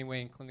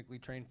anyway and clinically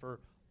trained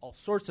for all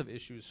sorts of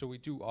issues. So we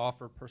do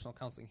offer personal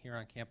counseling here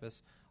on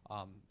campus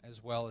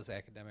as well as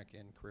academic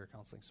and career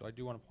counseling. So I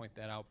do want to point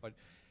that out. But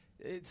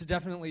it's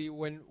definitely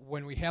when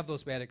we have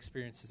those bad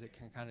experiences, it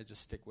can kind of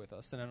just stick with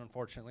us. And then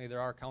unfortunately, there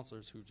are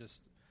counselors who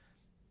just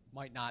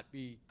might not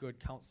be good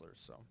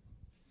counselors. So.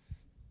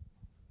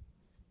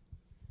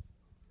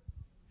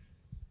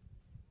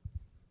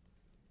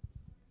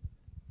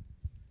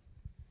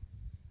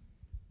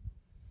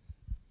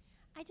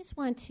 I I just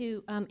want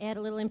to add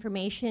a little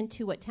information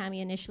to what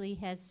Tommy initially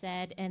has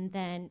said, and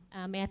then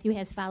Matthew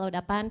has followed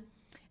up on.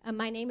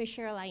 My name is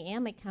Cheryl. I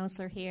am a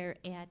counselor here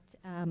at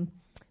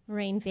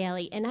Moraine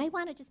Valley, and I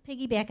want to just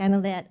piggyback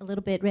on that a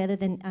little bit rather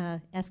than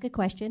ask a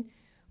question,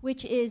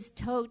 which is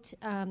tote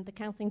the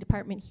counseling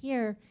department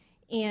here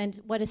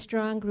and what a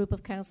strong group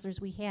of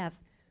counselors we have.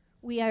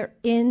 We are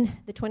in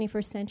the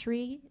 21st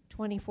century,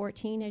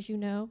 2014, as you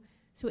know,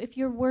 so if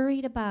you're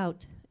worried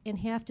about and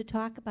have to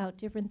talk about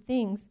different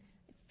things,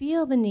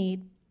 feel the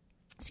need,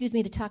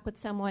 to talk with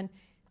someone.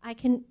 I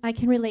can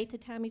relate to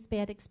Tommy's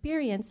bad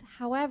experience.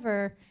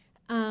 However,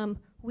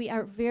 we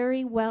are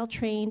very well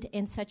trained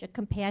and such a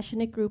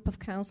compassionate group of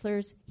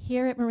counselors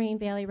here at Moraine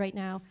Valley right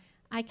now.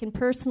 I can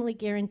personally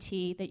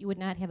guarantee that you would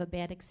not have a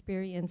bad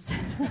experience.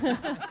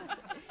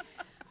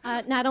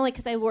 Not only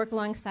because I work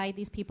alongside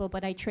these people,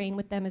 but I train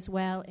with them as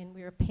well, and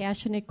we're a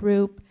passionate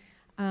group.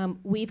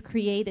 We've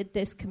created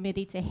this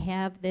committee to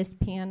have this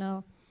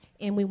panel,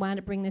 and we want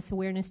to bring this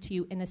awareness to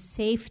you and a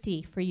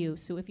safety for you.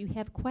 So if you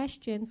have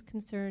questions,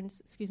 concerns,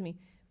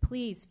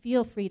 please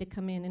feel free to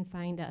come in and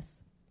find us.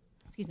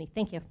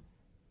 Thank you.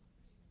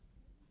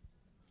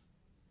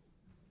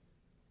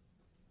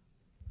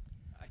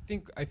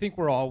 I think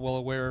we're all well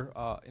aware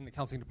in the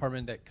counseling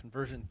department that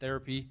conversion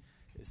therapy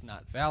is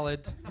not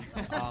valid.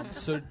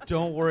 So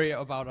don't worry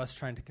about us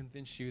trying to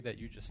convince you that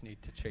you just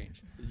need to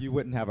change. You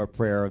wouldn't have a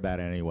prayer of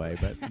that anyway,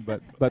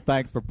 but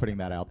thanks for putting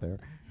that out there.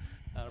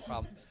 Not a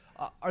problem.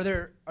 Are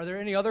there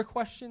any other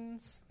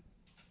questions?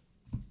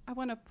 I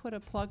want to put a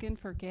plug in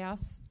for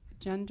GAS,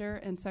 Gender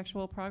and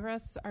Sexual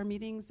Progress. Our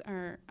meetings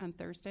are on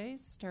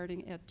Thursdays,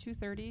 starting at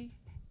 2:30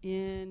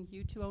 in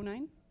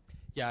U209.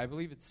 Yeah, I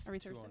believe it's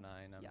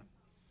 209. Yeah.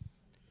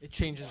 It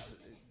changes.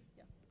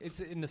 Yeah. It's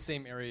in the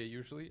same area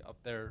usually,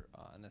 up there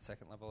on the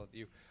second level of the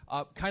U.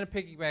 Kind of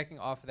piggybacking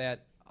off of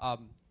that, do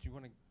you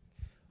want to?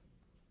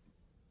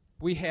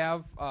 We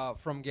have,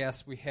 from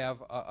GAS, we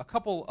have a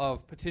couple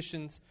of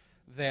petitions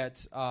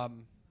that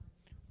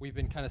we've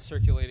been kind of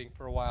circulating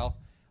for a while.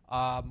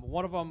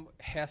 One of them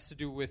has to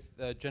do with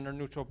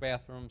gender-neutral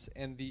bathrooms,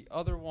 and the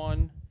other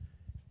one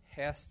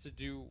has to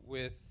do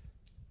with.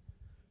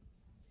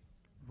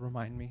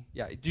 Remind me.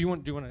 Yeah. Do you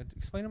want to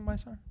explain them,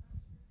 Mysar?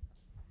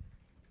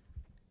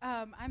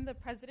 I'm the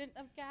president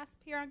of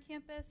GASP here on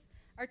campus.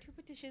 Our two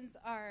petitions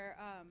are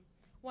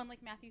one,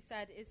 like Matthew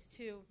said, is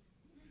to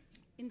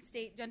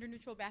instate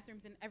gender-neutral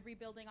bathrooms in every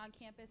building on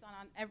campus,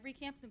 on every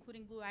campus,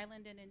 including Blue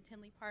Island and in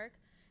Tinley Park.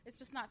 It's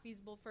just not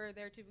feasible for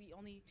there to be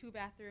only 2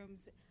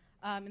 bathrooms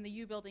in the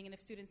U building, and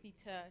if students need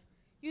to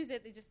use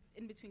it, they just,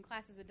 in between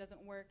classes, it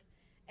doesn't work.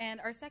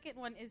 And our second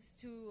one is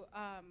to,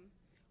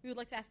 we would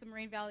like to ask the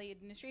Moraine Valley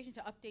administration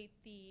to update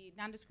the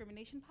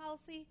non-discrimination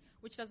policy,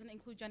 which doesn't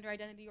include gender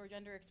identity or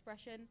gender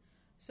expression.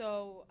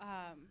 So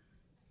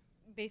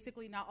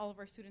basically not all of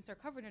our students are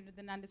covered under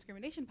the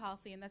non-discrimination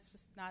policy, and that's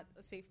just not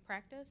a safe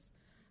practice.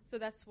 So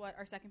that's what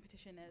our second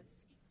petition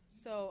is.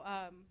 So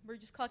we're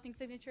just collecting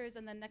signatures,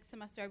 and then next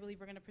semester I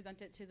believe we're going to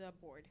present it to the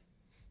board.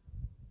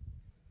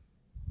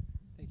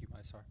 Thank you,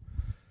 Mysar.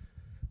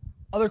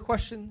 Other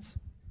questions?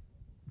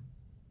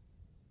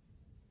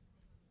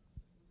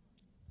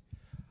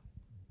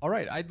 All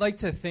right, I'd like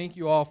to thank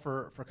you all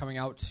for coming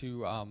out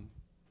to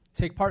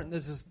take part in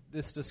this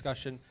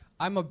discussion.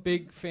 I'm a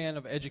big fan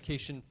of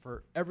education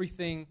for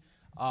everything,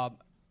 and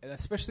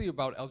especially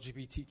about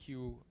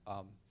LGBTQ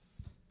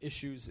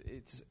issues.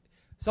 It's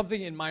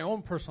something in my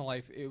own personal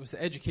life. It was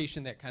the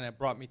education that kind of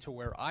brought me to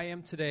where I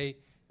am today,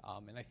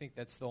 and I think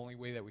that's the only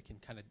way that we can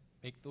kind of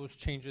make those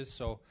changes.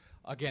 So,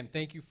 again,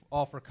 thank you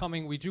all for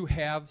coming. We do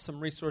have some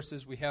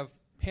resources. We have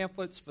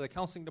pamphlets for the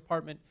counseling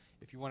department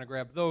if you want to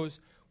grab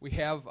those. We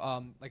have,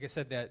 like I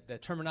said,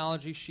 that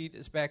terminology sheet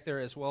is back there,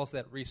 as well as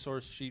that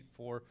resource sheet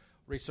for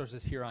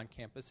resources here on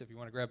campus if you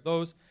want to grab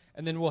those.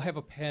 And then we'll have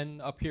a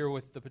pen up here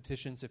with the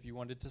petitions if you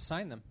wanted to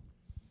sign them.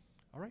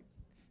 All right.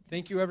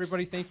 Thank you,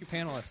 everybody. Thank you,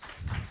 panelists.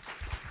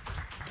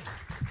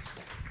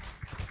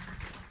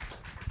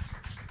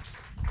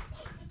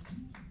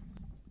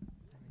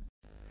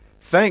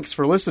 Thanks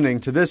for listening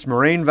to this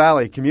Moraine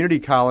Valley Community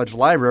College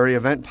Library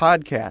event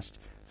podcast.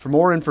 For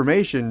more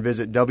information,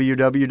 visit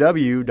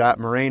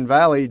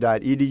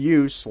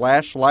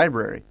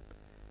www.morainevalley.edu/library.